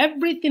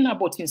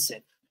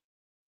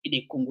 it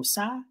is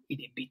kongosa, it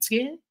is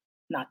betray,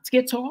 na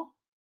traitor.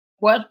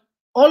 Well,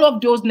 all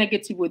of those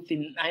negative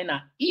within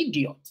are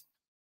idiot.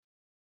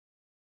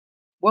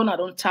 When I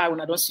don't tire,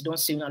 when I don't sit down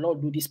saying I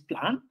don't do this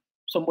plan,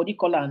 somebody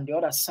call on the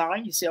other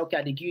side, you say, okay,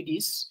 I give you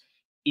this.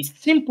 It's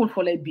simple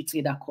for like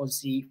betray that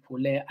cause for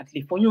like at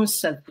least for you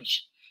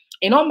selfish.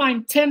 In all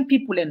mind, 10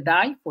 people and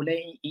die for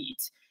letting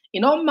eat.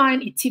 In all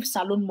mind, it thief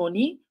salon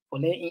money for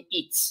letting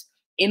eat.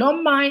 In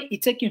all mind,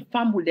 it taking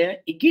family there,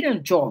 it give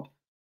them job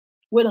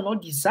where they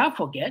not deserve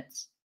forget.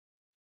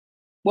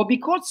 But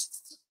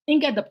because they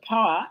get the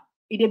power,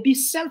 it be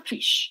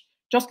selfish.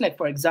 Just like,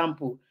 for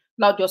example,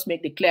 now just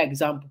make the clear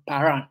example,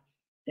 parent.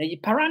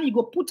 Parent, you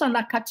go put on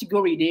that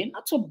category there,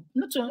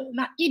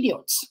 not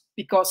idiots,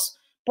 because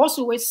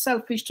person always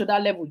selfish to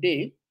that level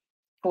there,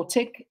 for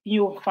take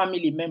your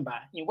family member,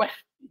 your wife,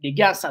 they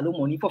get salon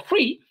money for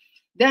free,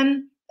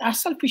 then a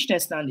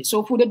selfishness standing.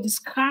 So if they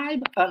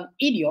describe an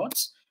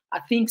idiot,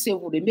 I think say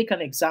if they make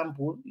an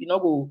example,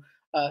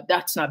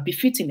 that's not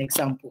befitting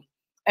example.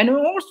 And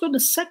also the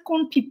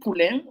second people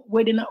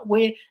where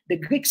the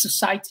Greek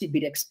society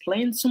be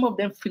explained, some of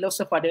them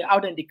philosophers how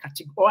they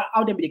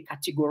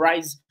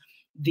categorize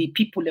the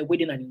people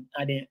within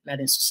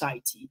the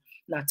society,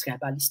 not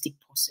tribalistic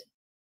person.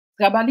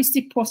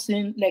 Tribalistic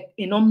person, like,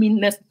 mean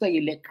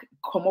necessarily like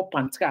come up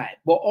and try,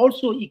 but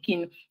also it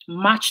can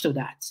match to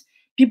that.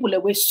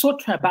 People were so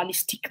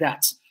tribalistic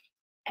that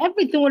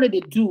everything what they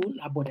do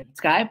about them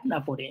tribe,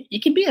 not for them.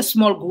 It can be a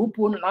small group,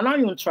 not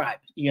your own tribe,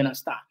 you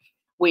understand?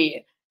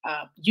 Where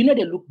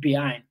they look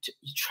behind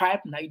the tribe,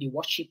 now they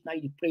worship, now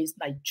they praise,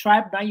 now the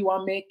tribe, now you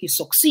want to make it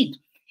succeed.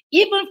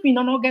 Even if we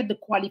don't get the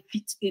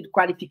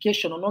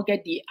qualification, or not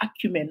get the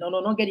acumen, or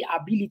not get the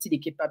ability, the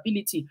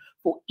capability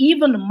for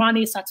even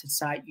money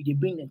satisfied, you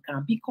bring them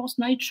down because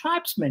now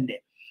tribesmen there.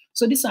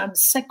 So these are the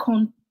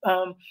second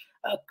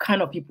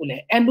kind of people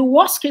there. And the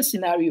worst case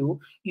scenario,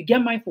 you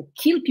get mine for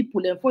kill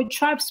people there for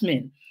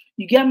tribesmen.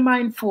 You get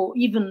mine for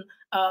even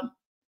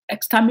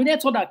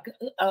exterminate other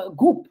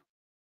group,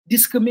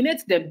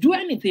 discriminate them, do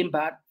anything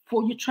bad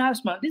for your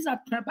tribesmen. These are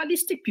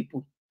tribalistic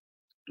people.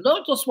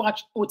 Don't just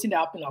watch what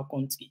happen in our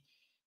country.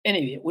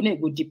 Anyway, we need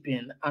to go deep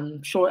in.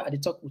 I'm sure at the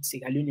talk with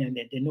Sierra Leone,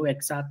 they know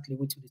exactly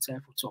what we try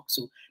to talk.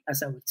 So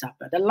that's how we tap.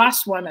 The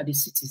last one are the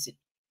citizen.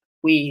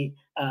 We,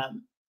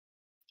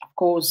 of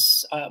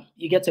course,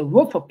 you get a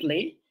role for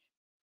play,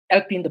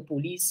 helping the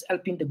police,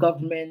 helping the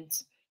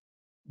government,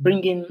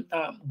 bringing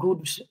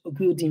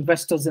good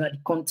investors in the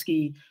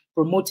country,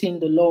 promoting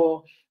the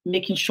law,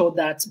 making sure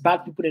that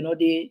bad people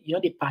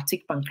they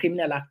partake in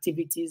criminal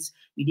activities.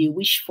 They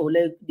wish for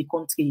let the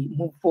country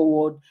move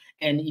forward,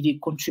 and they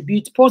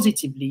contribute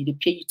positively. They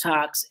pay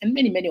tax and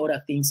many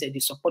other things. They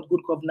support good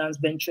governance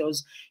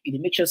ventures. They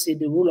make sure say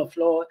the rule of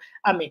law.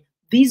 I mean,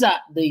 these are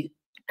the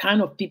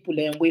kind of people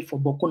they wait for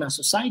Bokuna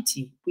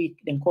society. We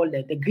then call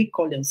them, the Greek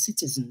call them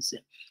citizens.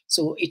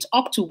 So it's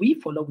up to we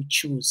for what we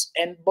choose.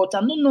 But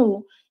I don't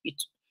know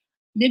it.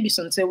 Maybe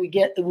sometimes we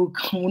don't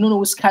know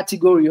which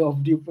category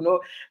of the,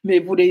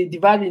 maybe they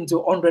divide into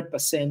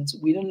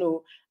 100%. We don't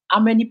know how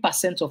many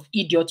percent of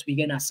idiots we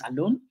get a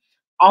salon,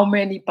 how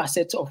many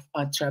percent of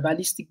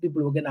tribalistic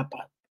people we get a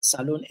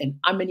salon, and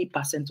how many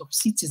percent of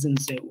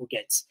citizens we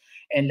get.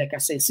 And like I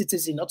said,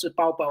 citizens not to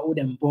power who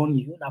them born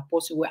you, that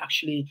person will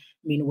actually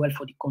mean well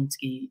for the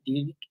country.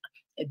 They,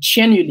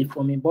 genuinely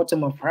from the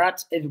bottom of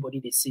heart, everybody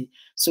they see.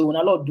 So when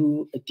I lot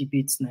do a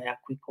debate, now a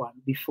quick one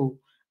before.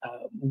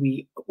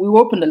 We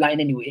open the line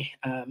anyway.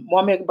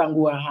 Mohamed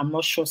Bangura, I'm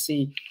not sure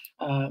say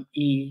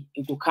he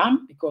will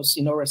come because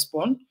he no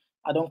respond.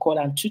 I don't call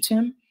and tweet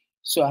him,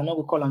 so I know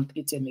we call and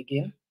tweet him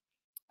again.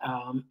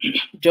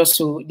 Just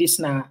so this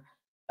now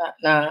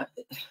Now,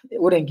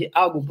 wouldn't get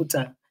I'll go put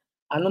I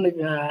don't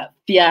know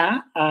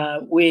fear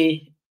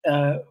way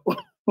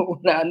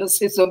I know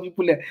say some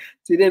people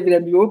today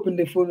when you open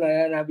the phone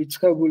and I'll be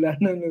trouble. I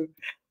don't know.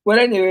 But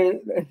anyway,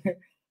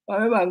 I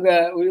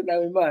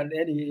remember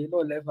anyway, no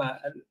level,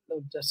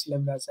 just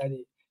leave that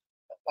aside.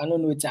 I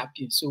don't know what's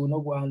happening, so no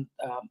one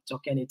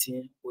talk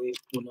anything we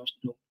do not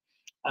know.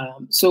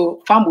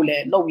 So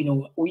family, no, we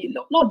know we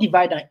not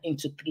divide that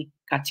into 3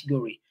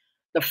 categories.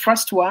 The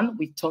first one,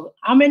 we talk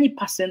how many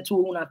percent who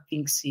wanna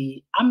think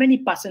say how many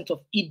percent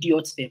of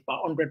idiots there per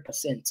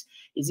 100%?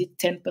 Is it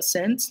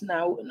 10%?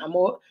 Now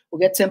more we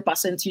get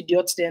 10%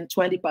 idiots, then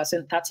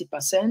 20%,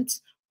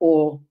 30%,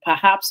 or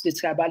perhaps the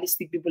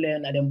tribalistic people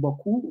and them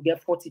Boku we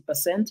get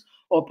 40%,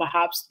 or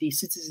perhaps the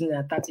citizens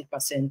are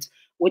 30%.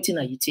 What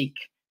are you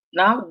take?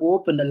 Now we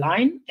open the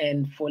line,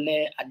 and for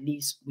there at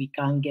least we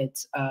can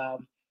get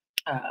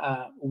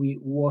we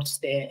what's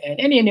there and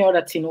any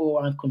other thing who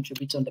want to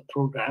contribute on the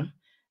program.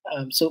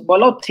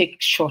 But I'll take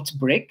a short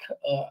break,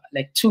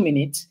 like 2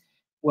 minutes.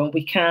 When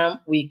we can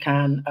put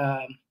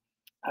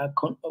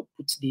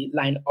the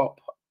line up.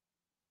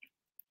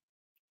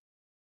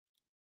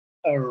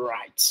 All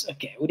right,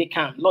 okay, we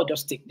can. Lord,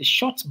 just take the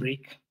short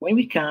break. When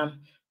we can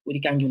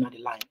get on the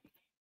line.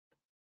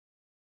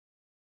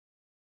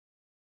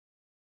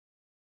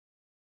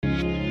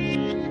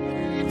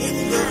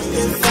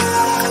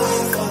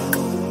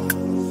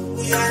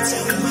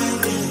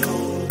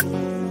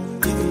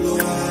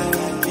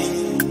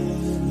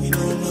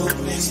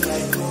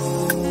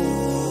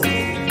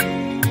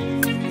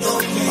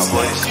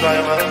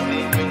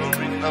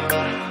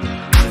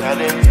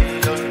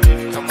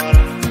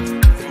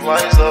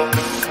 Wise up,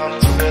 come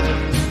together.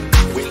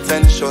 We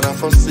intention and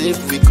forsake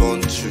we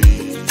country.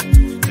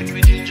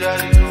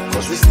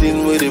 Cause this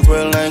thing with the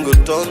world line go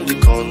down the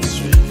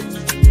country.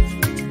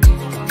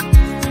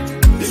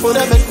 Before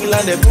they make we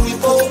land, they put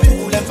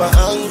people never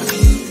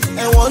angry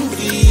and one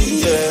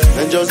be,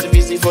 yeah. And just be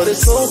busy for the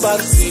soul bad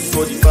seed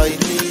for the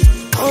fighting.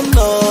 Oh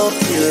no,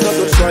 it's not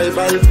a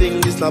tribal thing,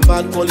 it's not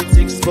bad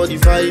politics for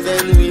divide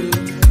and win.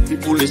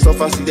 People they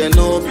suffer, see they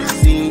no be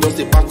seen. Just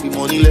they pack with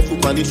money left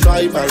up on the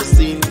tribal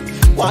scene.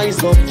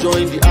 Wise up,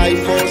 join the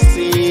I4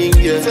 sing,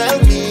 yeah. Tell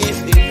me if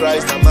the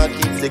price and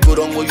market they go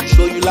down where you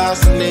show you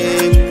last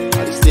name.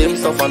 And the same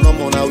stuff and no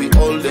more now we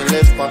all the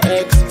left for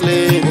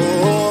explain.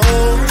 Oh,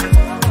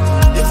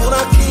 if we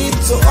not keep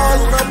to all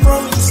we not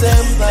promise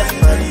them that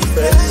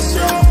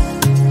manifesto.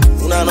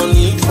 We not no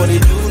need for the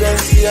do them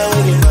see how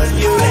they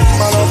manufacture.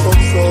 Man up from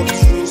some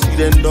true, see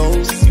them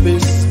down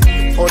space.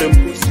 Or them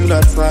puts you in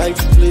a tight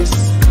place.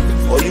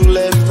 Or you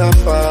left a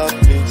far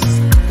place.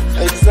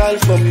 Exile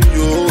from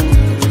your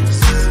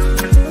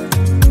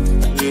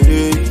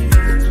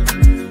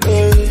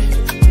hey.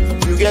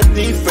 You get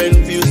different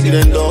views, see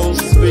them down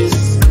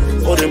space.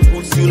 Or them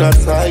puts you in a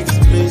tight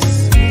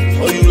place.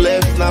 Or you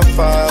left in a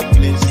far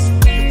place.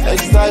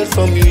 Exile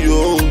from your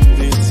own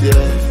place,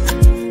 yeah.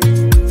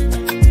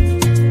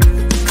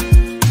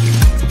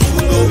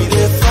 You know we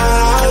dey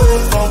far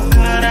away from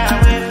home.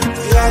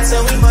 You are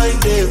tell me my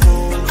day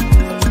home.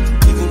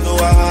 Even though I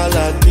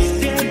holla day,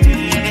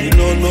 you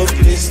know no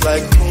place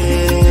like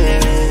home.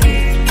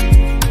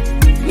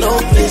 No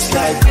place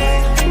like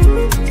home.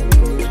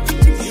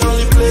 The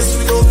only place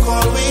we go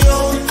call we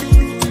own.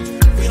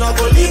 We not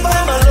go leave by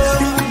my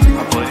love.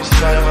 My body's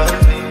trying my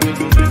thing.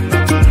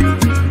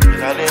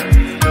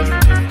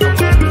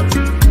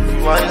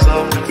 Wise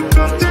up,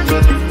 come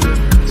together.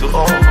 To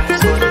all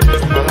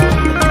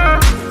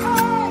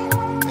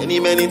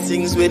many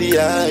things where the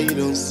eye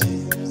don't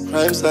see.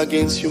 Crimes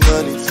against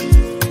humanity.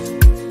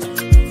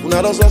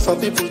 Una don't suffer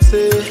people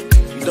say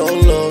we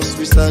don't lose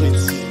we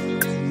sanity.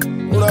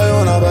 Una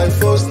wanna buy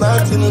force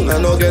nothing, una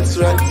no gets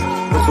right.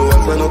 Not to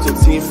water, not to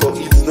team for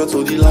it, not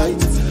to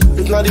delight.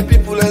 If not the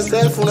people and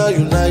self, una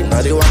unite.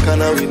 Now they walk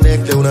and we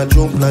neck, they una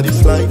jump na the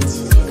flight.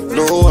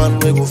 No one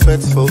will go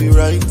fetch for we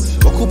right.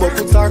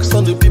 Boku tax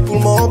on the people,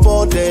 more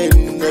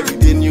burden. Every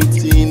day new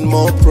thing,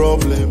 more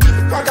problem.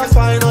 Waka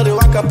fine, all the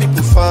waka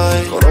people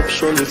fine.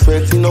 Corruption, the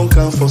fighting on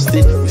can for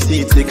state. We see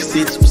it take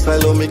seats,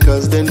 asylum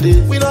makers, then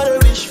they. We not a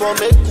wish for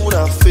make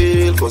una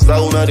fail. Cause that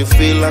una they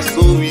fail, and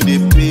so we they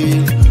pay.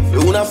 We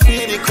wanna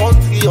free the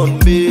country on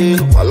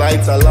bail. Our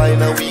lights are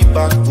line and we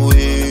back to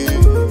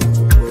hell.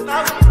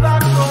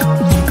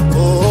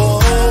 Oh,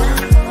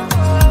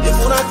 if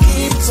una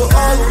keep to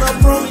all una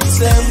promise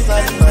them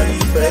that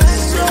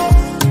manifesto.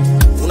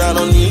 Una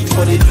no need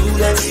for the do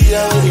that see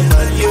how they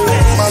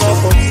manifest. Man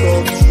up on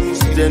some truth,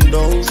 see them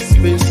down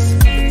space.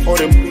 Or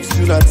them put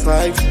you in a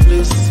tight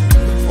place.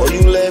 Or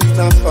you left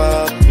a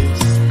far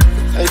place.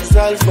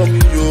 Exile from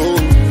your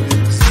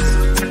place.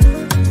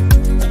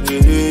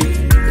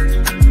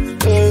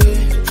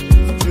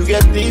 You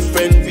get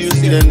different views,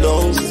 see them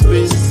down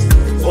space.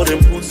 Or them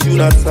put you in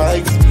a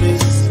tight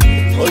place.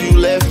 Or you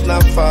left in a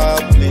far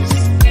place.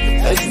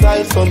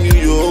 Exile from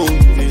your own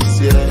place,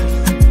 yeah.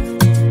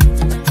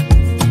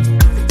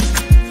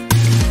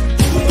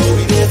 You know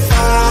we get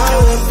far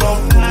away from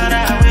home.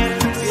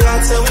 Yeah,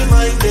 tell me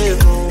my day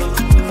home.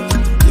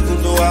 Even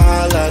though I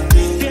holla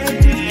day,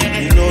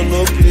 you know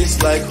no place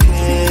like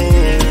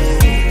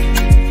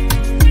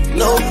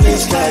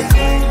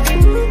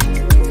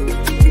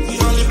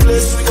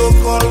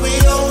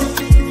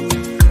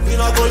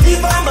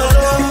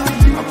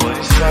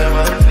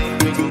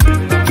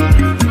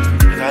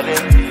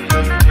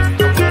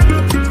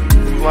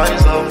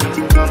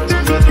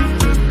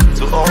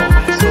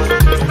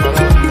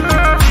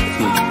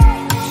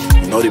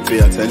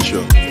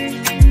attention.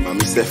 And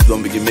myself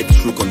don't begin make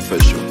true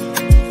confession.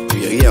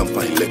 We are here and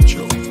find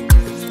lecture.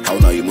 How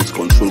now you must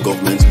control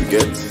government we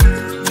get.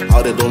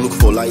 How they don't look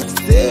for lights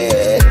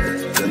there.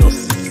 They not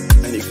see.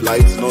 And if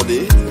lights not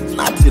there,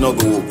 nothing not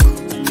go up.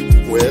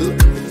 Well,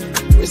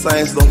 we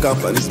science don't come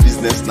for this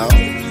business now.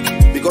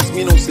 Because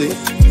me no say,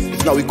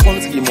 if now we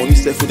can't give money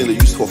safe for the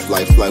use for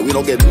fly. We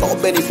don't get no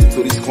benefit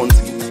to this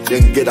country.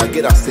 Then get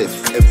a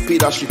safe and pay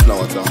that ship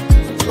now at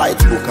all.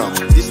 Lights will come.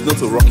 This is not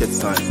a rocket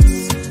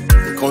science.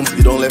 The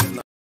country don't left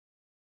now.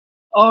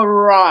 All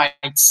right,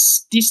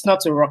 this is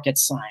not a rocket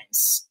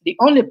science. The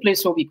only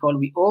place where we call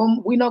we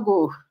home, we not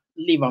go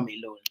leave them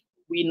alone.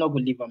 We not go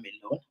leave them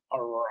alone.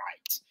 All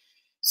right.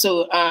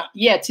 So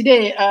yeah,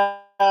 today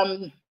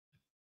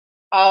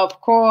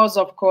of course,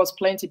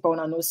 plenty people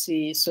now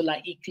see solar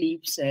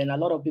eclipse, and a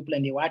lot of people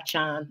in the watch.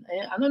 And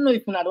I don't know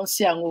if I don't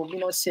see we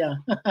don't see.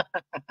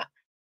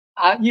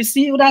 You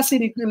see, would I see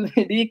the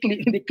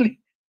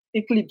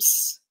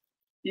eclipse?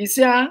 You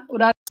see,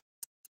 would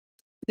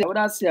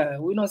I see?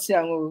 We not see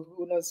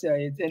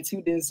it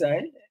until this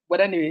side.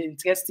 But anyway,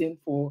 interesting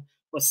for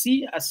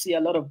see. I see a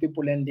lot of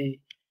people in the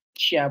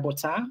share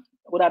button.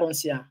 What I don't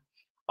see.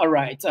 All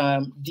right.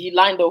 The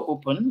line door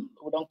open.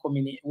 We don't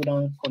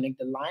connect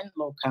the line.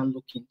 We can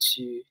look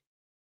into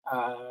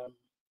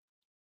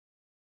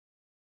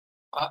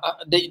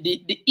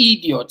the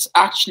idiots.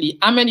 Actually,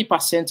 how many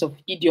percent of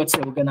idiots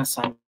are we gonna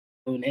sign?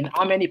 And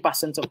how many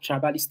percent of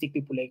tribalistic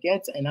people I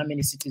get, and how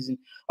many citizens?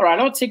 All right,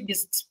 I'll take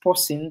this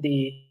person.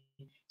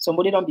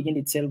 Somebody don't begin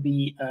to tell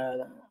me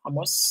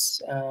Amos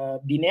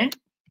Bine.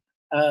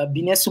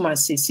 Bine Suman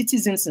says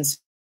citizens in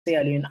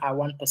Sierra Leone are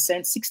 1%,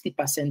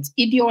 60%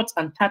 idiots,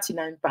 and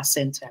 39%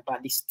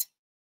 tribalist.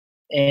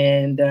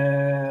 And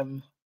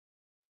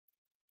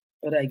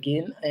but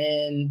again,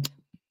 and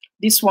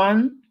this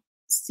one.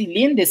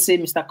 Celine, they say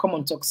Mr.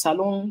 Common Talk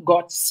Salon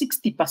got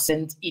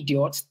 60%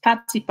 idiots,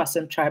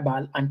 30%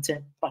 tribal, and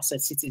 10%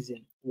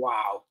 citizen.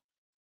 Wow.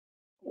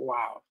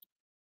 Wow.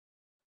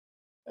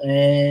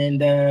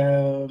 And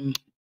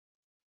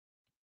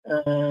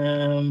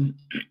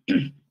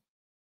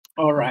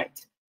all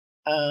right.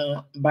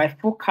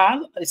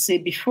 Bifocal, I say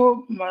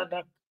before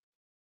Mother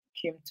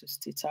came to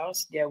State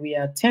House, there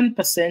were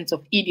 10%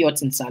 of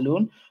idiots in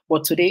Salon,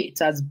 but today it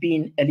has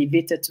been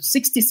elevated to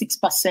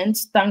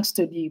 66% thanks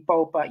to the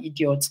Pauper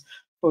idiots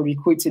for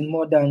recruiting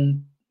more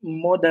than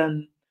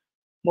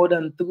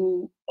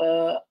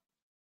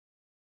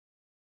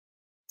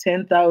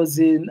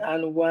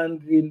 10,001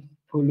 green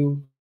polo.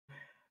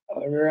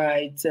 All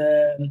right.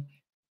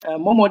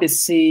 Momo, they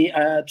say,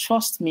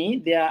 trust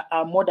me, there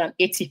are more than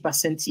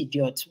 80%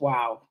 idiots.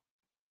 Wow.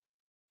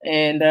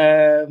 And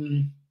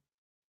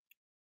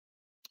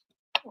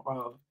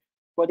wow.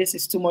 But this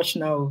is too much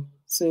now.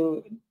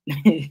 So,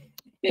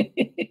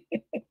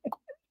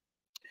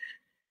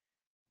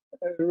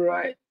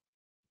 right.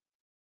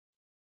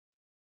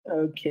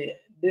 Okay.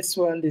 This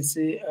one, they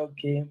say,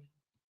 okay.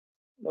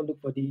 Don't look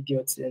for the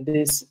idiots. And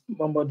this,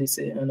 Momo, they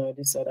say, oh no,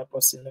 this other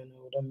person, oh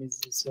no, don't miss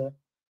this. Oh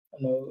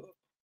no.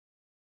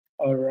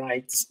 All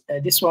right.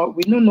 This one,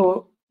 we don't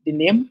know the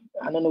name.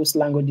 I don't know which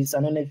language this.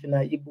 I don't know if in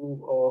Igbo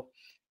or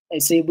I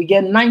say we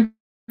get 90.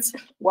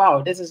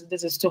 Wow, this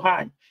is too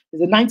high.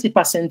 There's a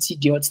 90%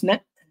 idiots. No.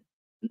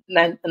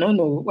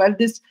 Well,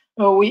 this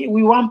we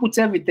want to put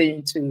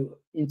everything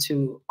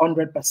into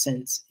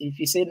 100%. If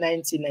you say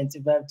 90,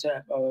 95,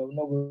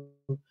 no,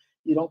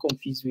 you don't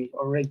confuse me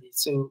already.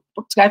 So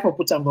try for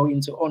put them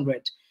into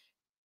 100.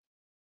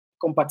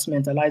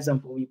 Compartmentalize them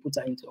for we put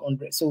her into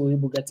 100. So we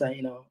will get her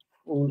in a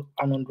full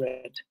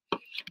 100.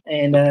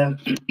 And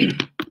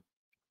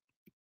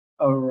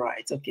all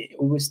right, okay,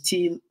 we will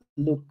still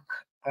look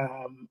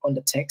on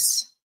the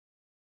text.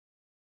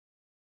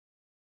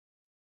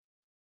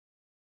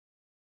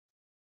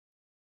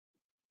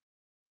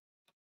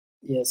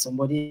 Yeah,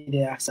 somebody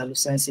there asked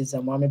Alusan says,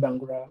 Mohamed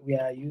Bangura,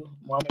 where are you?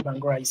 Mohamed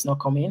Bangura is not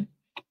coming.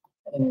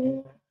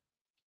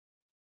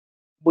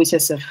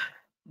 BSSF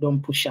don't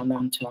push him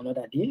down to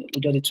another day.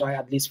 We got to try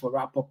at least for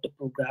wrap up the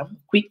program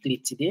quickly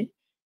today.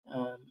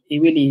 It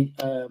really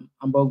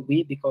about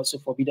we because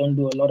if we don't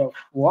do a lot of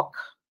work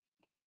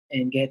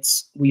and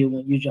we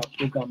usual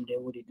program there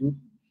what they do.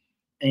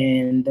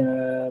 And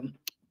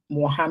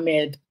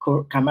Mohamed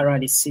Kamara,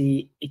 they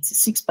say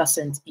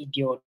 86%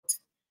 idiot,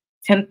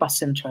 10%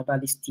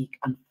 tribalistic,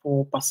 and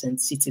 4%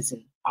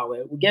 citizen.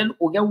 We get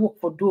work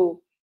for do.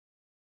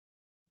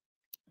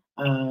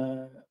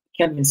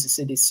 Kelvin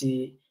said they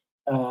say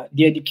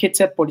the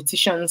educated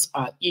politicians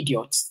are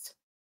idiots.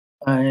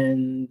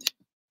 And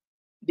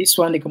this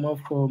one they come up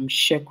from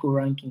Sheku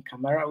ranking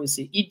Kamara. We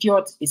say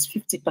idiot is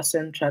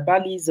 50%,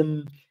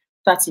 tribalism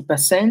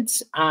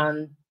 30%,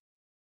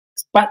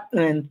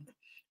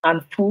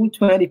 and full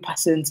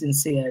 20% in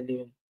Sierra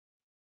Leone.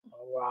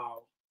 Oh,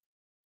 wow.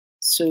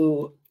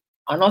 So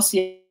I not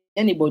see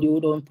anybody who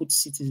don't put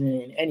citizen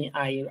in any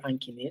higher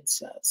ranking. It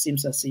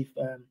seems as if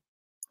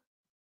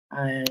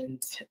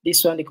and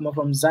this one they come up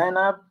from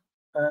Zainab.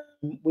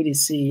 We they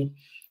say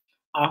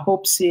I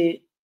hope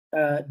say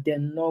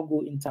then no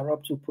go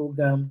interrupt your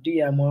program.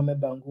 Dear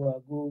Mohamed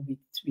Bangura, go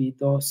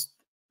with us,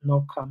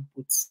 no come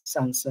put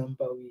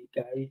Sansamba we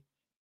guy.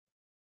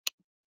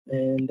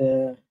 And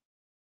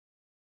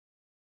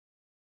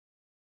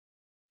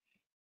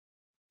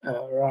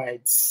all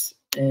right.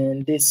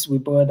 And this we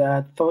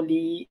brother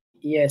Tolly,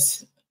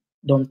 yes.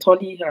 Don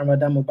Tolly,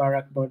 Ramadan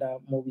Mubarak, brother,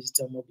 more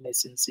wisdom, more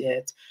blessings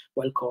yet.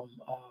 Welcome,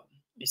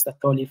 Mr.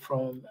 Tolly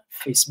from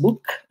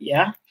Facebook.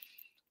 Yeah.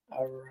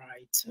 All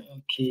right.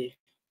 Okay.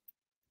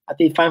 I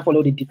think if I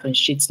follow the different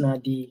sheets now,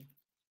 the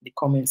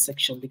comment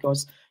section,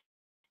 because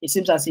it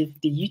seems as if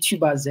the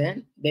YouTubers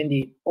then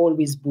they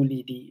always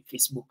bully the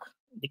Facebook.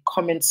 The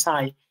comment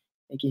side,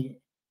 okay,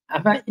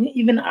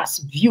 even as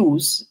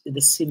views,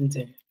 the same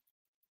thing.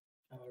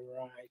 All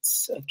right,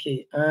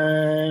 okay.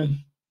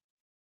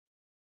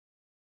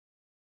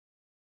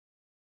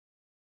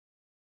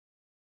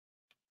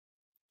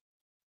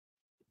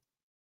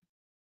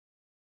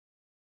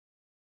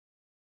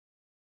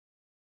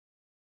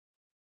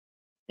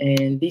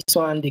 And this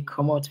one they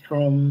come out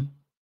from.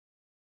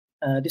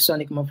 This one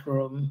they come out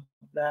from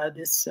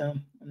this.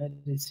 Let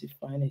me see,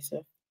 find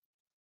itself.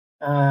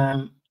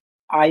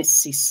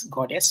 ISIS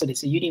goddess. So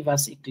there's a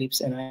universe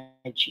eclipse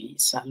energy.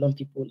 Salon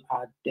people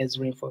are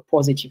desiring for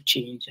positive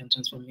change and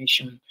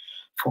transformation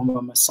from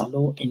Mama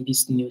Salo in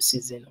this new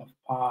season of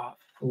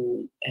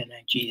powerful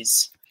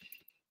energies.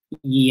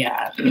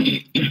 Yeah.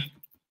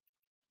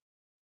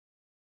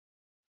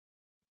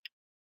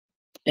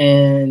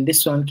 And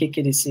this one,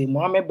 KK, they say,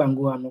 Mohamed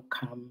Bangura no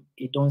come.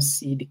 He don't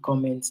see the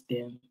comments,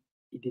 then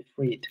he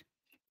afraid.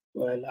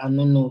 Well, I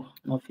don't know.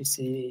 Nothing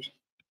say,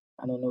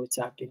 I don't know what's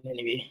happening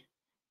anyway.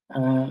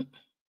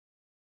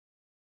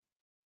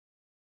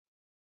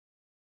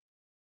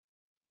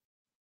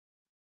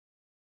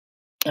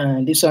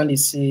 And this one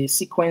is a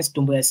sequence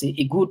to where I say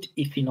a good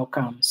if you no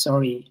come.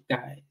 Sorry,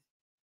 guys.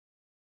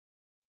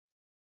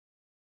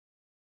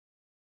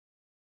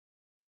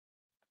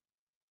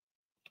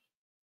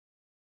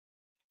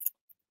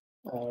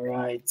 All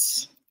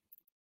right.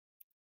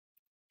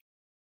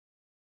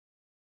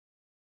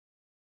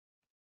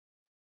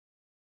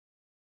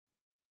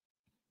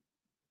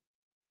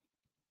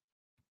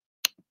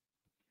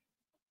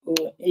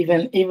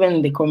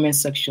 Even the comment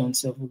section,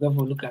 so if we go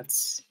look at,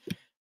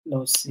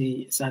 let's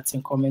see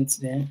certain comments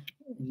there.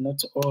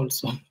 Not all,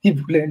 some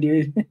people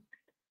anyway.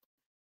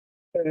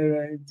 All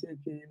right,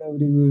 okay, now we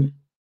go.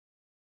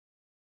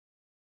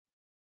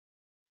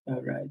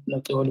 All right,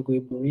 not all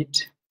go read.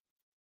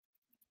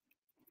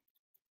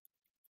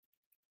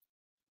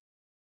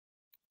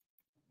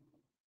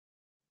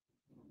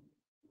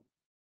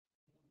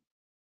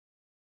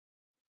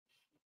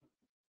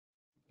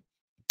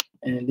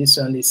 And this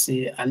one they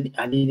say,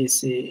 Ali they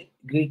say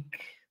Greek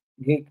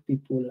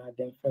people are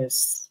the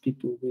first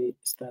people who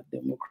start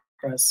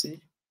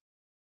democracy.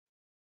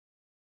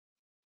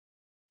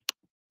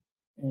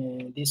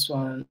 And this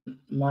one,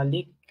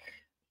 Malik.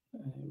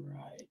 All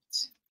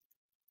right.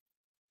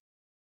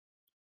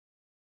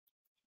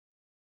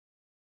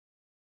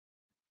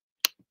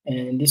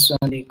 And this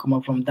one they come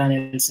up from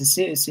Daniel.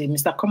 Say,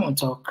 Mr. Come on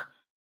talk.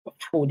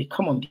 For the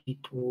common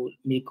people,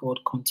 may God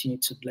continue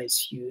to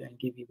bless you and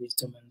give you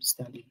wisdom and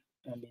understanding.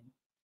 Amen.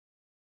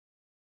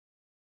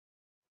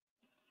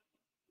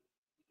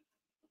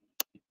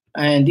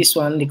 And this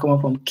one they come up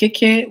from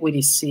KK, where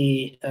they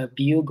say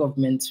BU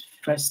government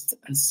first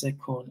and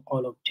second,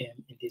 all of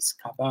them in this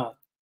cabal.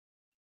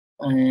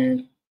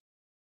 And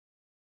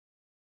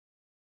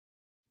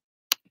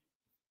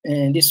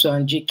this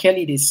one, J.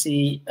 Kelly, they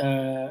say,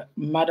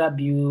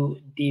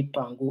 Madabu de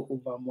Pango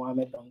over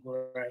Mohamed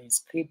Bangura in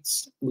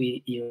scripts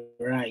we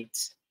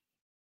write.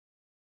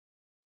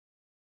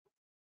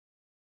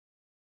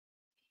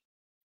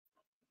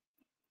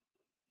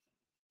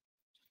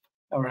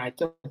 All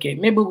right, okay.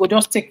 Maybe we'll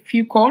just take a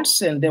few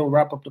calls and then we'll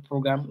wrap up the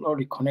program or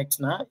reconnect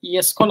now.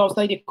 Yes, call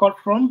outside the call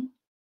from.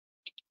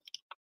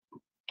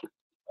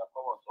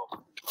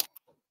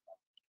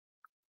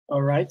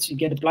 All right, you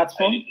get the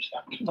platform.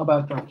 How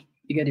about that?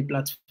 You get the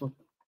platform.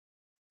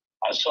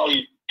 I saw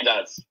you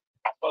that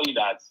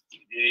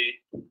today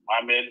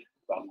Mohamed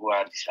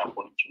Bangura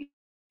disappointed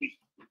me.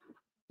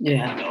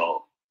 Yeah. You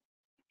know,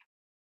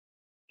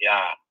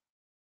 yeah.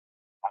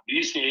 I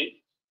believe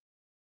say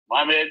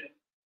Mohamed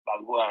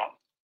Bangura,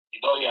 you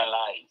don't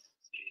realize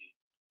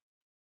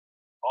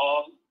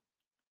all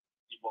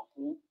the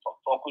Boku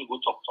talk we go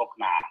talk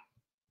now.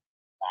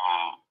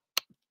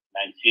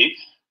 98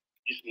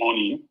 this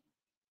morning,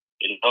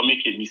 they don't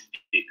make a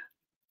mistake.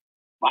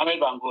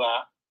 Mohamed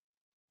Bangura,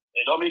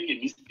 they don't make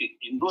a mistake.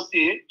 In those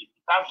days, if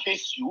it can't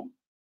face you,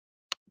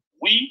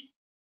 we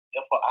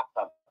therefore ask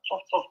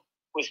tough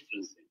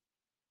questions.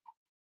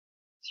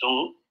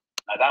 So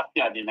now that's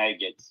the I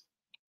get.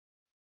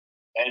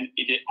 And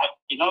it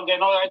not get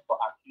no right to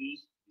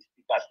accuse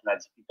the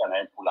speaker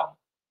and pull up.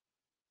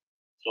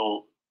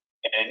 So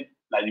and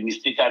now the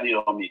mistake I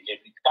don't make.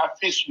 If it can't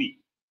face we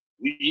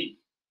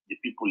the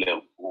people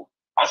who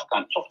ask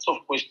tough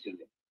questions.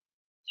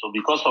 So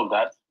because of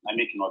that, I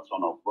make not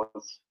turn off.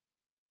 But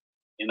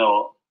you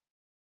know,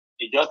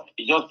 it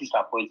just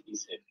disappoints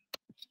himself.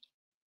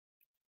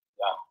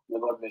 May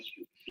God bless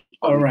you.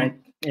 All right.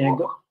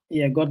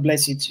 Yeah, God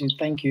bless you too.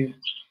 Thank you.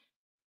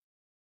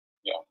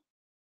 Yeah.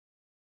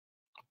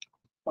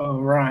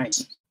 All right.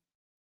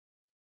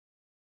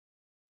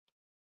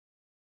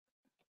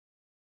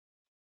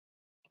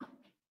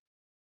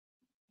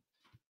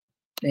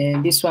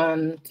 And this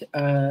one,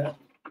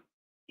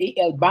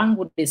 A.L.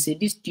 Bangura, they say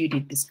this dude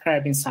is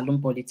describing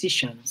saloon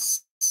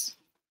politicians.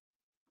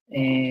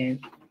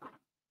 And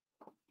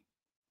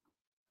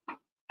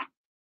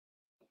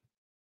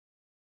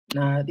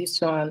now this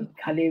one,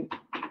 Khalid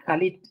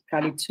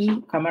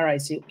too, Kamara, I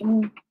say,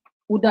 who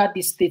that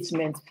this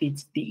statement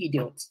fits the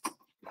idiot?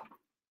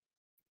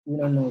 We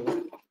don't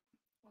know.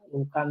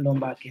 We can come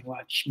back and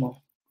watch more.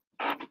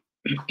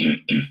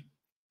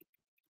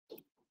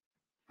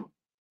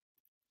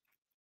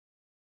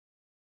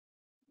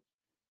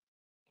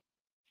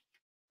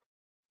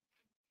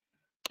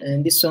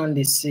 And this one,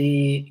 they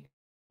say,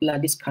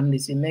 like this can they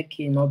say, make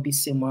him not be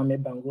say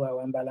Mohamed Bangura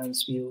one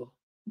balance will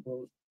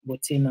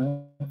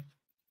Botina.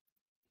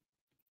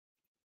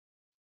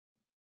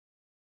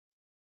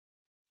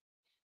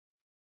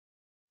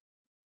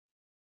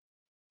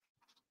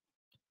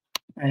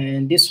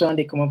 And this one,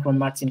 they come up from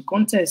Martin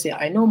Conte. Say,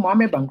 I know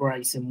Mohamed Bangura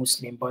is a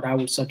Muslim, but I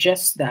would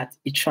suggest that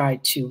he try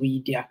to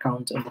read the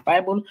account of the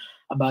Bible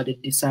about the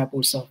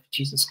disciples of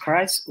Jesus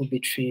Christ who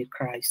betrayed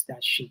Christ,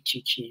 that should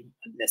teach him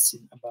a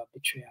lesson about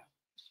betrayal.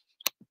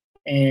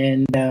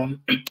 And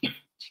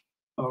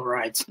all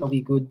right, so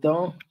we go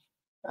down.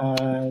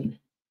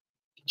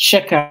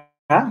 Checker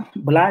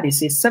Blood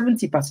is a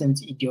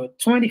 70% idiot,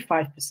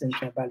 25%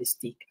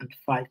 tribalistic, and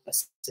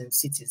 5%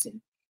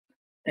 citizen.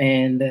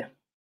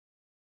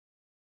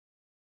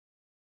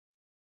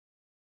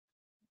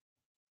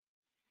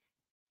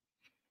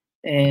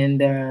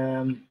 And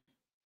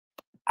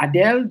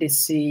Adele, they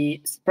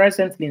say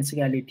presently in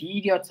Sierra Leone, the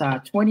idiots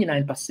are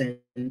 29%,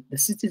 the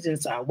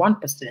citizens are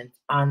 1%,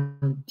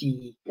 and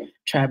the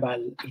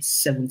tribal is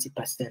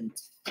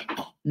 70%.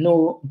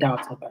 No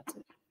doubt about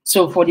it.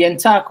 So for the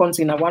entire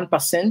country, now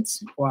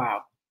 1%,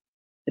 wow.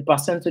 The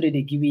percentage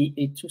they give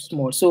it too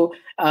small. So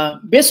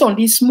based on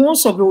this small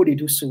survey, what they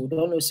do so,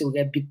 don't know say we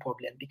get big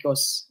problem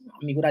because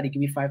I mean, whether they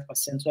give you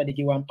 5%, whether they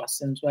give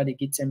 1%, whether they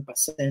give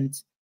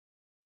 10%,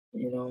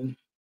 you know.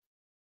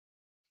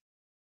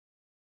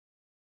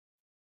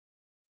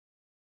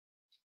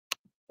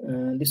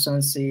 This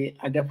one say,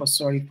 I get for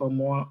sorry for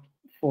more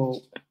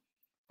for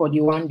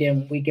the one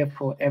them we get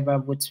forever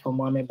votes for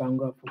Mohamed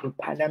Bangura for the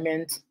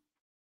parliament.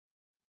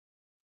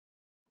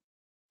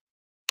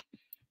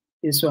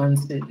 This one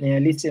say,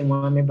 listen,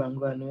 Mohamed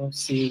Bangura no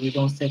say we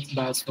don't set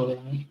bars for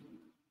him.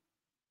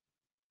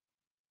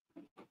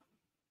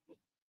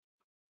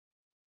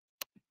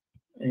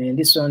 And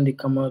this one they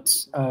come out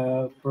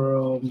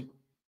from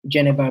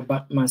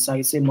Geneva Massa.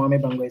 You say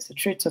Mohamed Bangura is a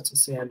traitor to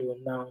Sierra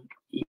Leone now.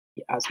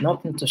 He has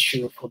nothing to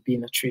show for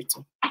being a traitor.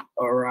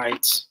 All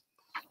right.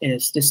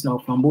 Yes, this now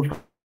from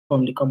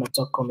the Come On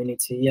Talk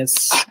community.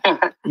 Yes.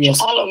 Yes.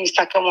 All of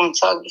Mr. Come On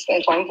Talk, this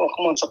is from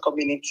Come On Talk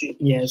community.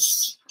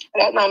 Yes.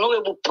 Right now, I'm not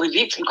able to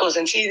predict because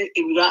until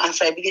you don't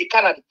answer the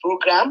kind of the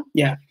program.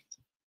 Yeah.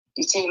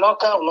 You see,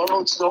 local, no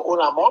know to know all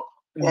about.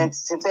 And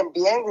since then,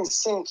 behind the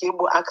scene,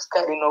 people ask,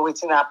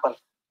 what's happen.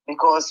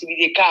 Because if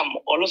they come,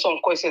 all some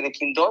questions they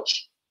can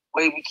dodge,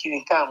 where we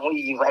can come,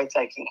 we invite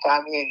I can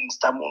come here and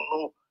Mr.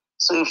 Mono.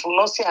 So if we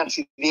not see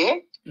until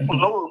there, we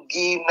know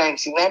give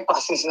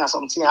 99% na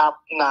something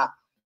happen,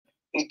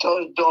 we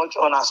just dodge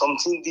on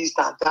something this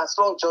and that's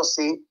not just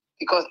say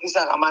because this is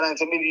a matter and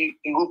say maybe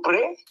you go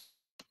pray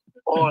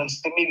or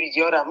maybe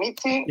the other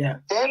meeting. Yeah.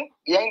 Then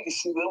behind the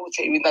scene, we will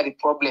say we not the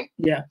problem.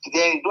 Yeah.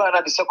 Then do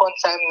another second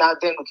time now.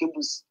 Then okay,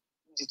 we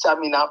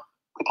determine now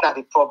it's not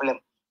the problem.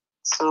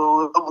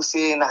 So we will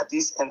say that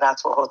this and that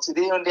for her.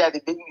 Today only at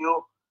the big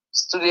new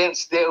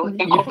students there.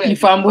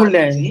 If I'm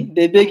willing,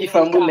 they beg if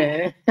I'm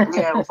willing.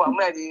 Yeah, if I'm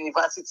at the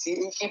university,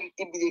 if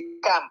they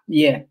come.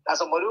 Yeah. Now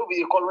somebody will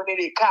be called when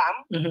they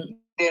come.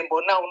 Then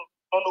but now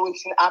don't know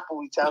what's in Apple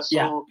with us.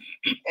 So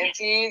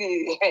until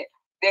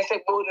they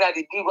say go now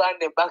the big one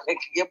the back and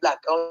get black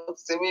out.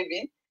 So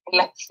maybe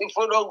like if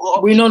we don't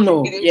go. We don't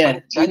know. Yeah.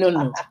 We don't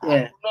know.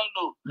 Yeah.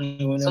 We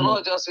don't know. So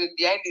not just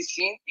behind the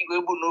scene, you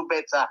will able know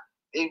better.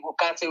 You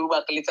can't say we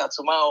back later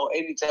tomorrow or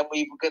anytime when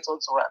you get on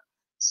to run.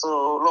 So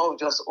Lord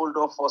just hold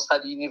on for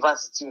study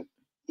university.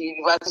 The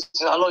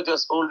university, Lord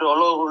just hold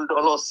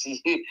on,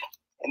 see.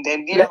 And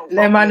then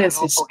Lemon is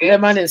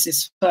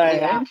fine.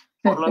 Yeah.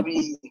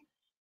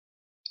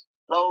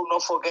 Lord,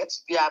 don't forget to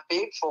be a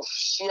big for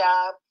share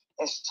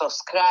and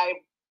subscribe.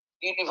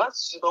 The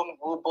university don't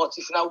go, but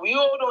if now we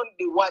all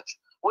don't watch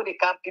what they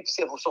can people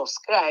say for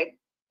subscribe,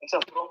 it's a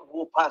don't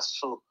go past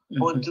so.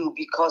 But do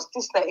because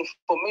this is the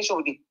information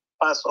we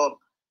pass on.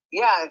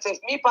 Yeah, and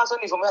me pass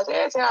on information.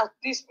 I say,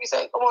 this me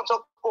say, come on,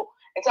 talk.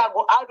 And say, I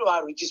go out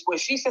to register.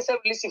 But she says,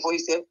 listen for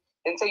yourself.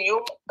 And say,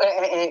 your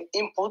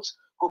input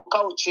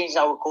will change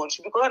our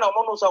country. Because I don't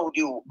know how we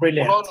do.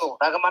 Brilliant. No.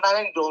 Like a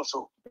man don't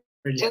so.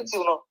 Brilliant.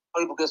 You know,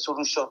 how you get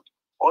solution.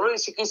 Although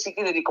it's secret,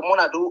 they come on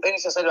and do any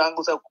necessary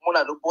angles, come on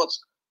and do, but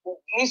We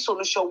need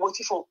solution.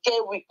 Waiting for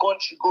every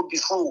country go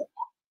before.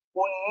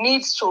 We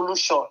need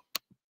solution.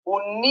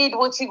 We need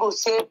what he go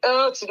say.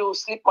 Today we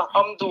sleep.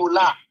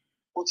 Alhamdulillah.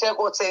 We tell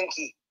God thank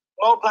you.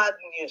 No bad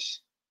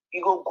news.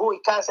 You go.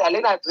 You can't say. I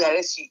let that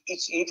arrest you.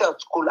 Eat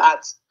out cool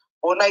art.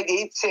 Or now they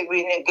eat say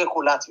we get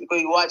cool art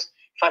because you watch.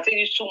 If I tell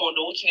you 2 months,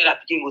 what you need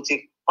to go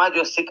take. Man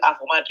just take half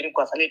of my drink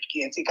because I let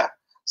pick and take her.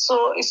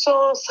 So it's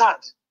so sad.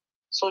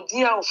 So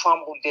dear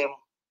family them,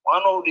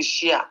 one of the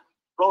share,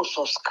 no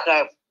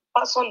subscribe,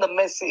 pass on the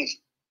message.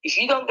 If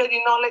you don't get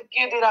the knowledge,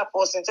 give it that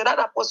person. So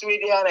that person where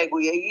they are, I go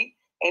here,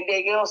 and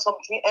they get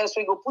something else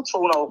we go put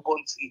for our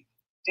country.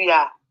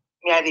 Dear,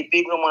 me are the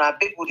big no more,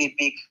 big with the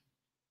big.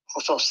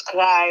 For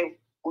subscribe,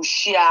 or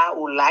share,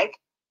 or like,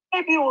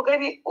 maybe we'll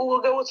get it,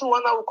 we'll get what to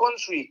one our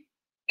country.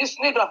 This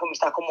need to have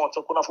Mr. Common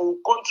to for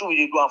country we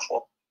do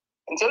for.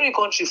 And tell the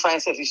country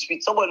finds self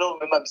speech. Somebody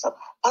don't remember Mr.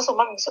 Pastor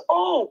Mami say,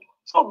 oh,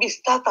 so be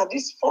started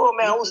this forum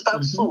I will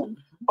start so.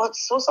 But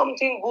so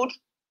something good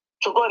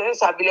to God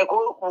else I be like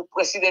oh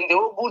president the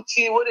whole good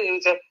thing what they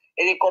say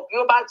and they copy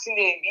back thing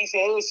they say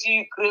hey see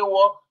Ukraine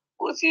war.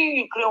 What see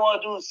Ukraine war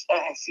do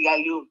Sierra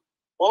Leone.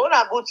 But when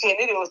I go to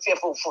they will say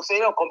for say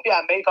you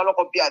compare America not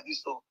compare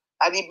this so.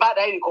 And the bad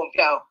you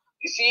compare.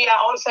 You see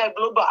outside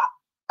global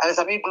and it's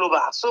a big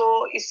global.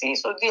 So you see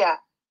so there.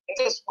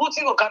 It's good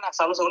thing you can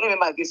ask also. We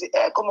remember this.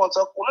 Come on,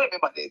 talk. We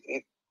remember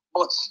that.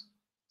 But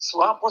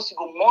so how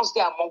possible most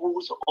they are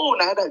among so oh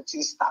now that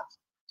it start.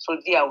 So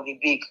they will be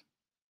big.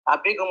 A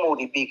big more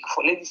the big.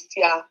 For ladies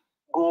here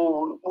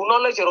go. We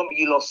not let Jerome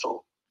be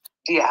also.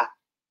 There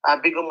a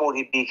big more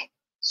the big.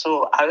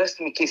 So I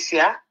rest my case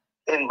here.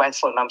 Then invite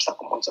for Namsa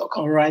Common Talk.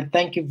 All right,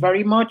 thank you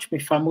very much, my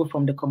family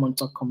from the Common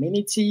Talk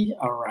community.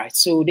 All right,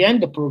 so they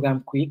end the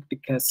program quick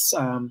because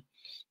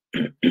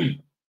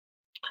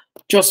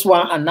just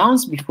want to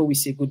announce before we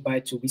say goodbye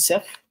to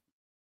Wisef.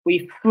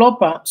 We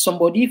flop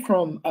somebody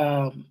from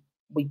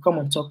we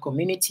Common Talk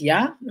community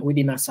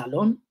within a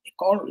salon.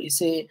 He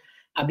say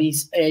we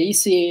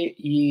say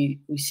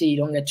you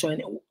don't get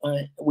 20.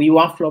 We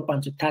want flop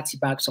into 30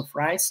 bags of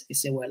rice. He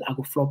say well I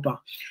go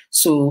flop.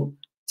 So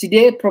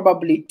today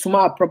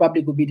tomorrow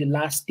probably will be the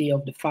last day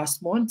of the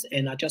first month,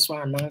 and I just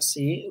want to announce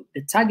the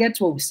target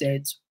what we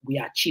said we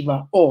achieve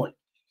all.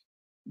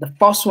 The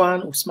first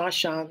one we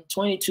smash on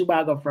 22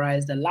 bag of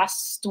rice. The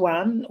last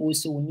one we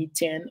say we need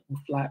 10.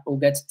 We'll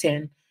get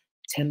 10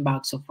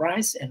 bags of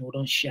rice, and we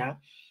don't share.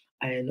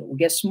 And we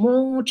get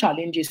small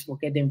challenges for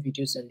getting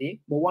videos a day.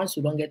 But once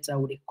we don't get that,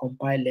 we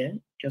compile them.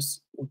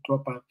 Just we'll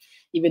drop them.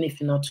 Even if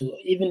not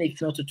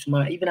to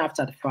tomorrow, even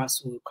after the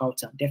fast, we'll count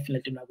them.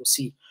 Definitely not go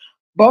see.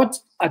 But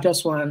I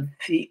just want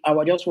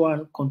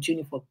to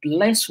continue for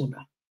bless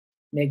una.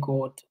 May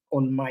God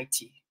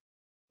Almighty.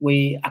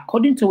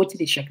 According to what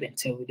they check and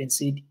tell, they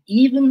said,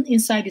 even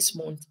inside this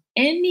month,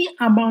 any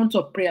amount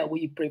of prayer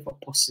where you pray for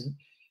a person,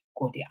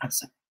 God the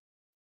answer.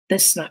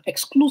 That's not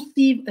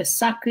exclusive, a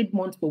sacred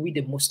month for we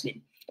the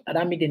Muslim. And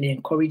I mean, they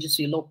encourage you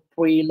to Lord,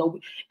 pray,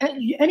 Lord,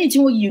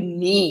 anything what you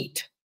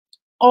need.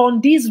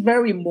 On this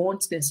very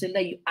month, they say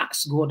that you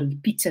ask God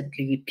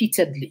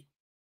repeatedly.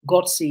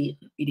 God say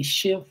it is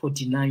shame for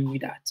denying you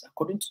that.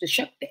 According to the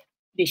chapter,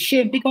 the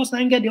shame because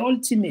I get the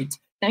ultimate,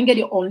 I get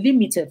the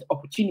unlimited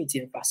opportunity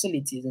and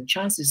facilities and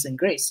chances and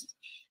graces.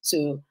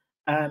 So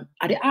I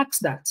ask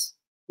that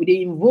we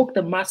they invoke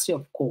the mercy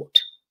of God.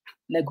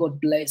 Let God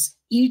bless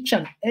each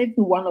and every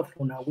one of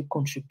you now. We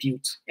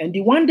contribute, and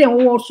the one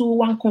who also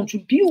want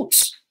contribute,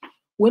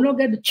 we not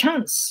get the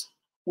chance.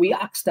 We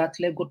ask that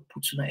let God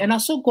put you now. And I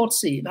saw God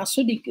say, and I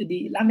saw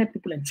the landed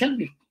people and tell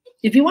me,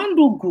 if you want to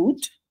do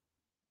good,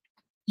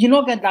 you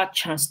not get that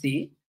chance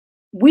there.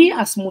 We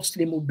as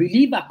Muslims will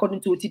believe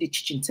according to what the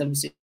teaching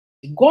tells us.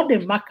 God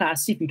and mark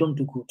as if you don't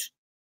do good.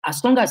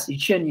 As long as you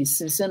share is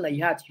sincere in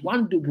your heart, you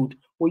want to do good,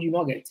 or you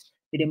not get,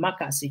 they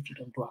mark as if you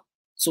don't do it.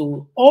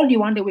 So all you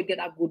want, they will get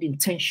a good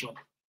intention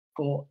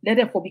for let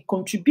them for be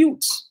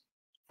contributes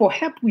for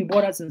help with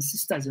brothers and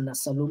sisters in the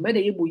salon. May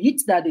they able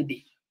eat that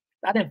day.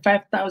 That then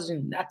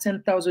 5,000, that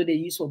 10,000 they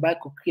use for buy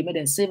cookie, may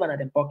then save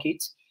another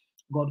pocket.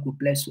 God will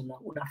bless una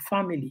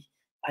family.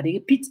 I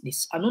repeat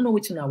this. I don't know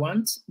what I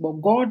want, but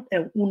God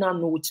and una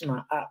know what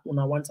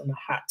una want on the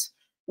heart.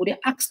 Would they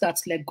ask that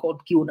let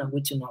God give una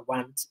what una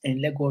want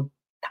and let God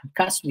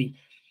cast we,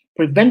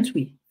 prevent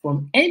we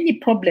from any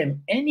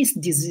problem, any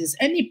disease,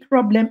 any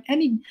problem,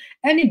 any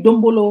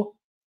dombolo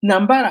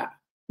nambara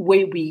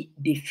where we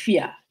they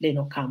fear they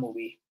not come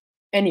away.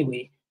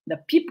 Anyway, the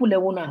people that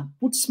wanna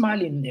put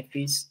smile in their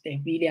face, they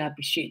really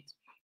appreciate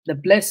the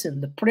blessing,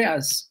 the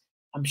prayers.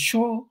 I'm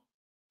sure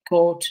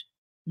God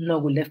no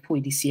will left for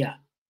this year.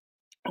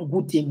 A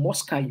good day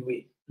must carry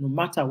away, no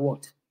matter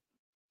what.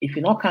 If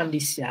you not can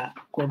this year,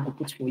 God will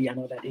put for you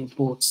another day.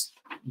 But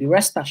be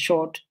rest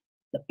assured,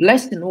 the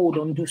blessing who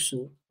don't do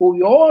so, who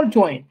we all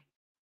join.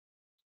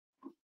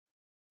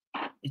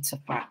 It's a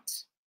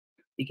fact.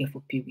 They get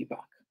for pay we back.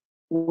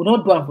 We will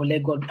not do it for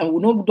let God, and we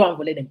will not do it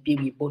for let them pay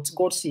we. But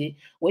God say,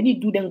 when you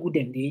do them good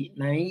and they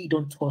now you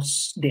don't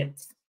trust that.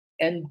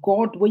 And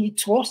God, when you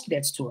trust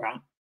that to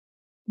Him,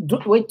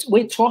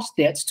 wait trust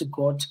that to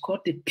God,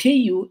 God they pay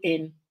you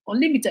in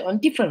unlimited, on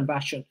different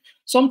versions.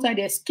 Sometimes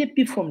they escape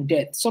you from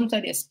death.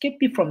 Sometimes they escape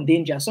you from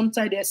danger.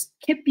 Sometimes they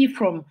escape you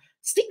from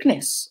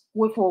sickness,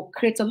 which will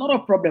create a lot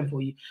of problem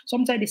for you.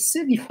 Sometimes they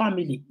save your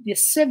family. They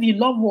save your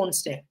loved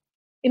ones there.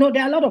 There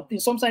are a lot of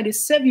things. Sometimes they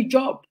save your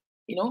job,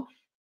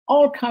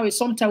 all kinds.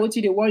 Sometimes what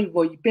they worry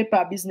for your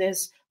paper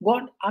business.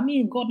 God,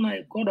 God,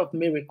 God of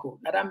miracle.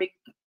 That make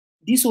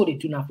this all they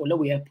do now for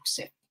we help to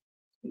save.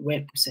 We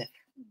help to save.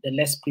 The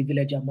less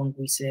privileged among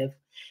we serve.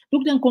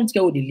 Look them come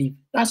together where they live.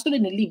 That's still they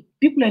live.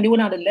 People and they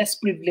want the less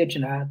privileged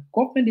now.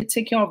 Government they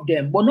take care of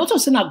them. But not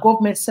just in our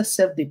government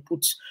self they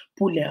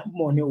pull their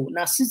money.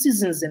 Now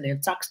citizens and they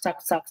tax,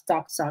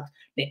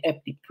 they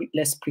help the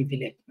less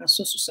privileged. That's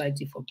so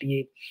society for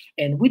behave.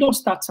 And we don't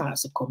start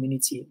as a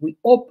community. We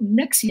hope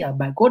next year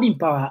by God in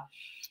power,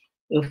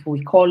 if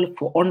we call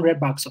for 100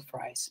 bags of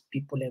rice,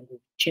 people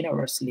will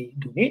generously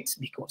donate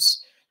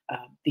because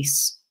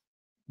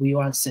we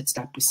want to set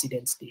that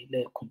precedence.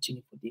 They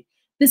continue for the.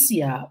 This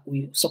year,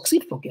 we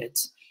succeed to get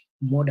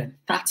more than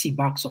 30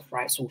 bags of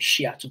rice or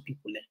share to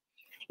people.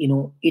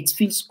 It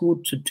feels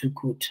good to do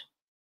good.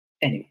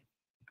 Anyway,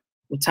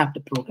 we'll tap the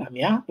program,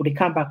 yeah? We'll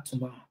come back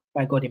tomorrow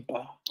by God in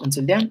power.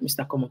 Until then,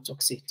 Mr. Common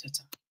Talk, say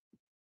tata.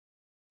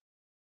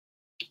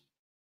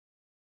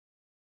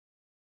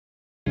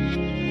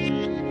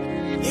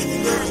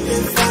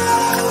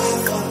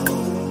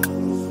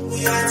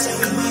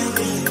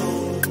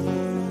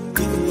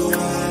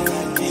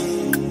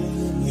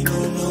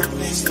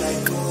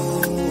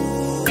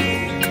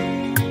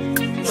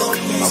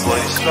 My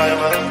boys try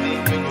my feet,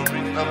 we gon'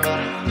 bring them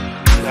back.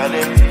 Got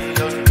them,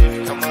 don't give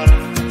camera.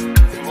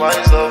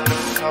 Wise up,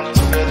 come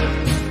together.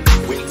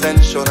 With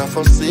intention and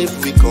for safe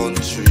we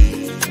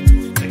country.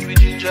 Make we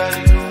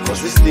gingerly go.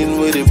 Cause this thing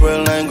with the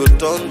brain line go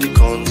down the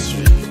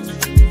country.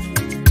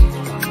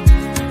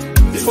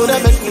 Before they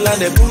make me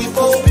land, they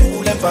people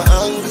never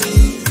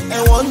angry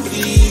and one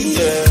be,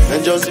 yeah.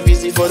 And just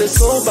busy for the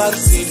soul bad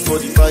seed for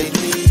the fight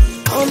me.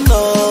 Oh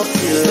no,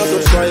 it's not a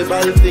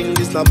tribal thing,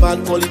 this not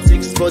bad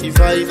politics for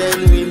divide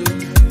and win.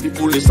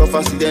 People they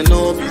suffer, see they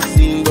no be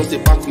seen. Just they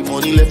pack with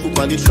money left up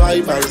on the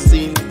tribal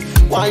scene.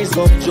 Wise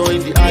up, join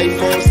the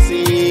I4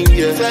 sing,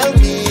 yeah. Tell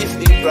me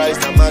if the price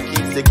na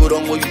market, they go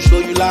down where you show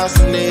you last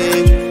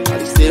name. Are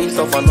the same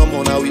stuff and no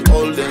more, now we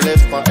all the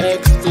left for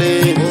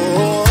explain.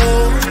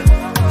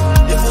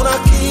 If we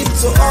not keep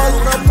to all,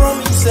 we not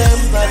promise them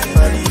that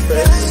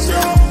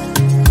manifest.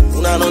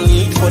 I don't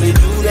need for the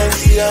do them,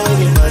 see how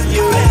we man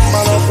you.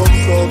 Man up on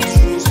top,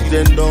 true, see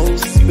them down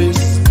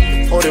space.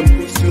 Or them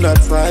puts you in a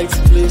tight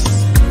place.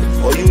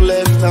 Or you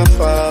left a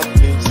far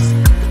place.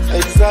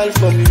 Exile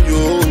from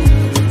your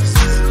place.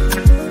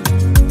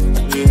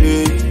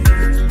 Hey,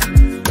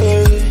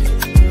 hey.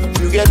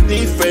 You get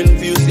different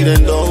views, see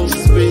them down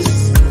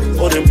space.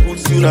 Or them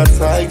puts you in a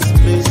tight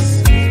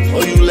place.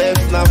 Or you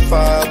left a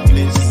far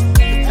place.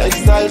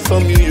 Exile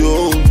from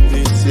your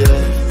place,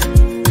 yeah.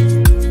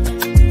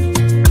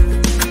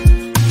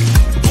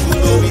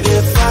 We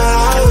dey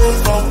far away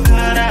from the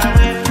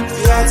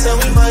hearts and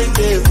we might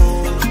be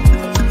home.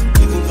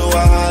 Even though I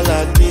holla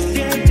day,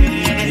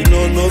 you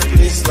know no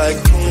place like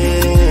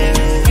home.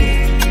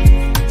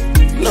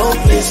 No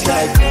place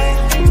like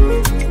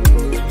home.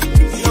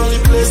 The only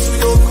place we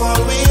don't call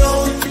we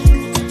own.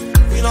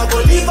 We not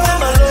gonna leave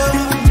them alone.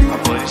 My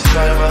boys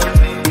try my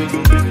thing, we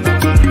gon' bring them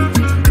back.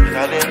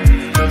 Got them,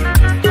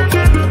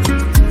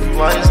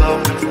 wise up,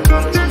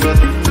 come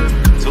together.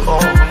 To all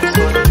come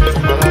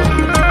together.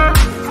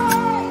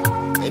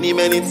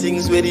 Many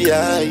things where the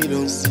eye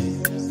don't see.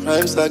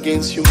 Crimes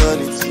against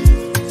humanity.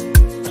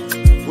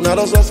 When I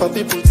don't suffer,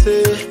 people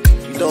say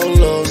we don't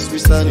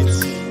lose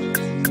sanity.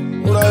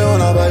 When I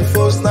wanna buy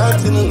force,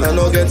 nothing I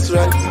know gets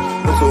right.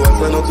 Not to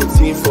answer, not to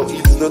team for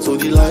it, not to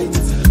delight.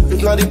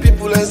 If not the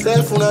people and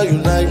self, when I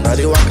unite. Now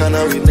they walk and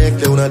now we neck,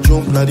 they wanna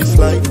jump, now the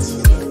flight.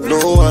 No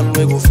one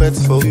will go fet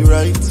for we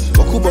right.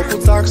 Okuba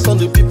put tax on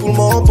the people,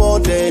 more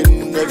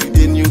burden.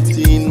 Everyday new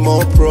thing,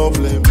 more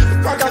problem.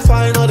 Waka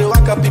fine, all the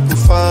waka people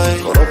fine.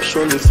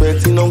 Corruption, the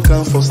fighting don't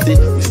come for state.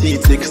 We see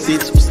it take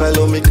seats,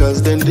 asylum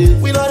makers, then they.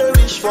 We not the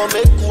rich for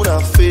make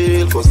una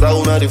fail. Cause that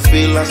una they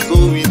fail, and so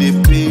we they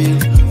pay.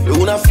 We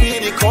wanna free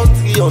the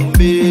country on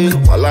bail.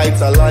 Our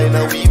lights are line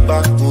and we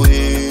back to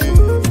hell.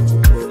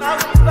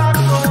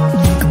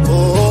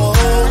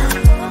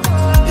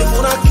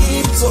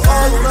 So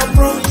all una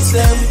promise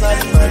them that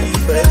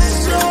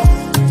manifest.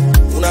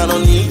 Una no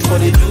need for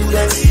the do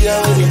them, see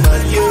how we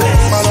man you.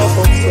 Man up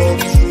on top,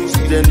 true,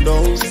 see them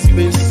down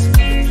space.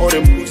 Or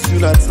them puts you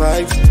in a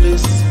tight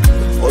place.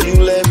 Or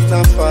you left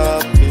a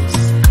far place.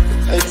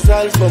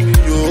 Exile from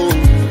your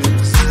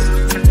place.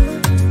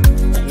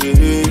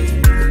 Hey,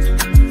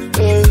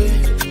 hey.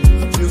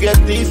 You get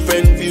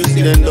different views,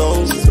 see them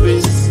down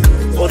space.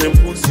 Or them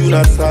puts you in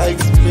a tight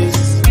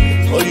place.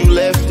 Or you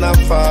left a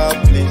far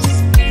place.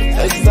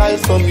 Exile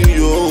from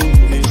your own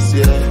place,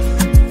 yeah.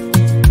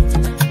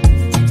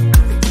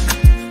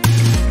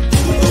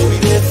 We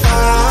get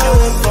far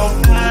away from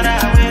the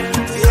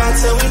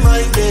hearts and we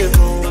might be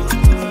home.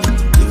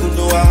 Even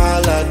though I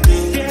holla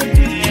day,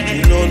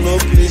 you know no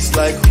place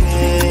like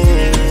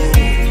home.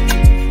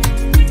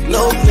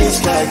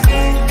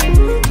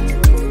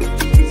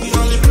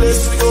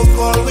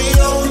 call we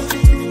out.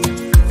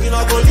 We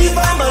not go leave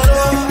am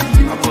alone.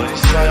 My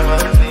boys try my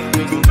thing,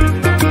 we go bring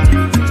it back.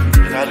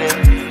 And I let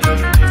me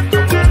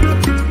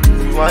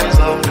wise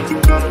up,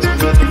 come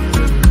together.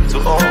 To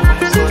all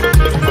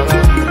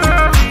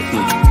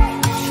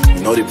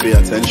you know they pay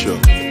attention.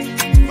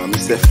 And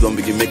myself don't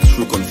begin make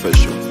true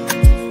confession.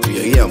 We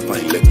are here and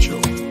find lecture.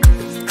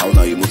 How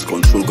now you must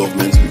control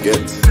governments we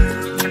get.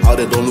 How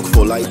they don't look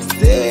for lights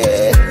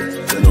there.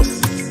 They no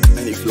see.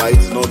 And if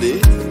lights not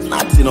there,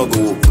 nothing not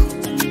go up.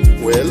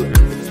 Well,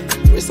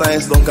 we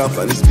science don't come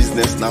for this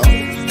business now.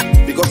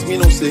 Because me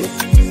no say,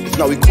 if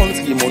now we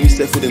country money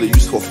safe within the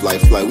use for fly.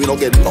 We don't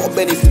get no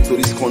benefit to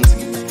this country.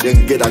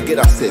 Then get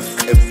a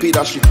safe and pay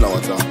that ship now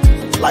at all.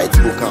 Lights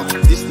will come.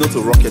 This is not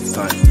a rocket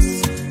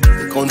science.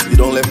 The country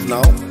don't left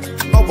now.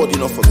 Nobody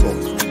know for talk.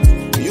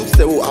 You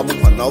say, oh, Abu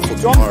now for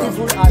tomorrow.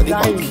 And they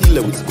can kill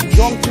them with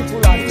young people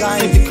are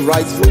dying. Civic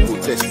rights for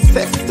protest.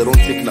 Theft they don't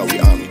take now we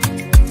arm.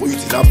 When you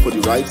stand up for the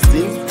right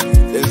thing,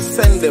 then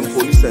send them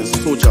police and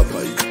soldier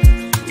by you.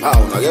 Now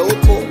get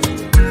okay.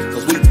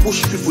 Because we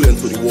push people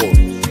into the wall.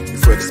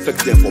 If we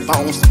expect them for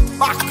bounce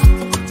back.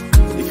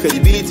 The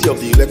credibility of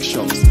the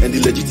elections and the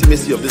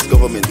legitimacy of this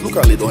government, look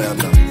at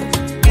Ledoyanda.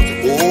 But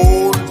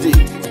all day,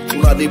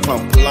 they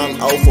can plan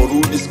how for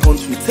rule this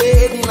country,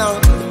 taking out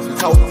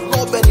without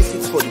no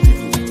benefits for the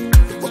people.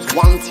 But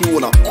one thing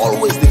we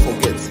always they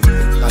forget,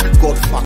 that God